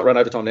 Let's not run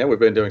over time now. We've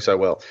been doing so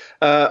well.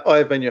 I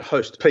have been your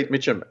host, Pete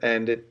Mitchell,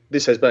 and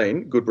this has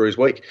been Good Brews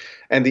Week.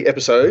 And the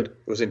episode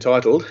was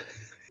entitled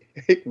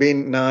Ich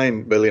bin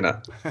nein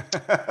Berliner.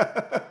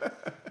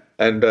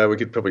 And we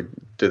could probably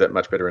do that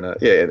much better in a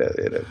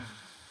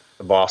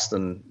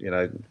Boston,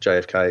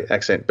 JFK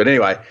accent. But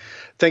anyway,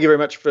 thank you very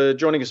much for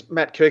joining us,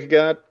 Matt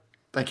Kierkegaard.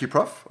 Thank you,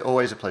 Prof.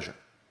 Always a pleasure.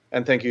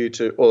 And thank you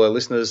to all our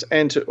listeners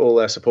and to all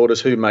our supporters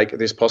who make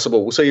this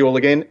possible. We'll see you all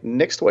again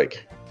next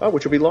week,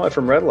 which will be live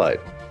from Adelaide.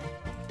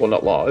 Well,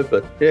 not live,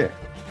 but yeah.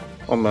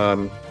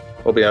 I'll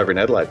be over in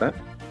Adelaide, Matt.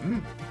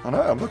 I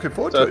know. I'm looking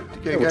forward to it.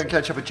 You go and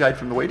catch up with Jade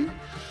from the Weedy?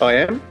 I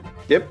am.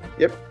 Yep.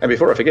 And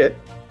before I forget,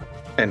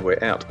 and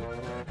we're out.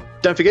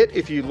 Don't forget,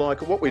 if you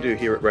like what we do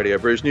here at Radio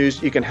Brews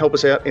News, you can help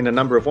us out in a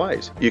number of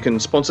ways. You can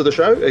sponsor the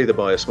show either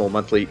by a small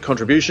monthly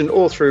contribution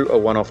or through a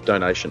one-off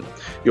donation.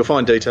 You'll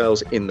find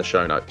details in the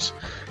show notes.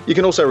 You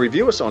can also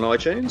review us on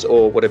iTunes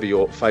or whatever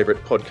your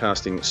favourite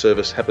podcasting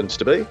service happens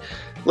to be.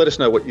 Let us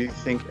know what you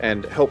think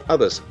and help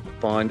others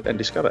find and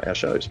discover our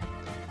shows.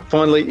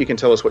 Finally, you can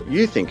tell us what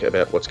you think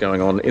about what's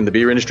going on in the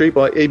beer industry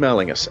by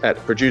emailing us at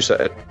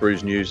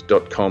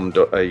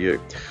producer@brewsnews.com.au.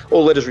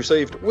 All letters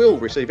received will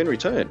receive in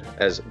return,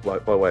 as by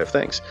way of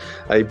thanks,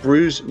 a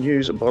Brews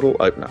News bottle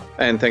opener.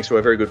 And thanks to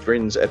our very good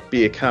friends at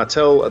Beer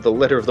Cartel, the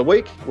letter of the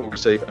week will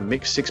receive a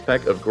mixed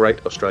six-pack of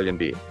great Australian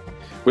beer.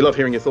 We love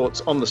hearing your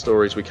thoughts on the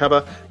stories we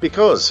cover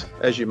because,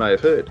 as you may have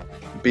heard,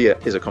 beer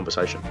is a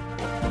conversation.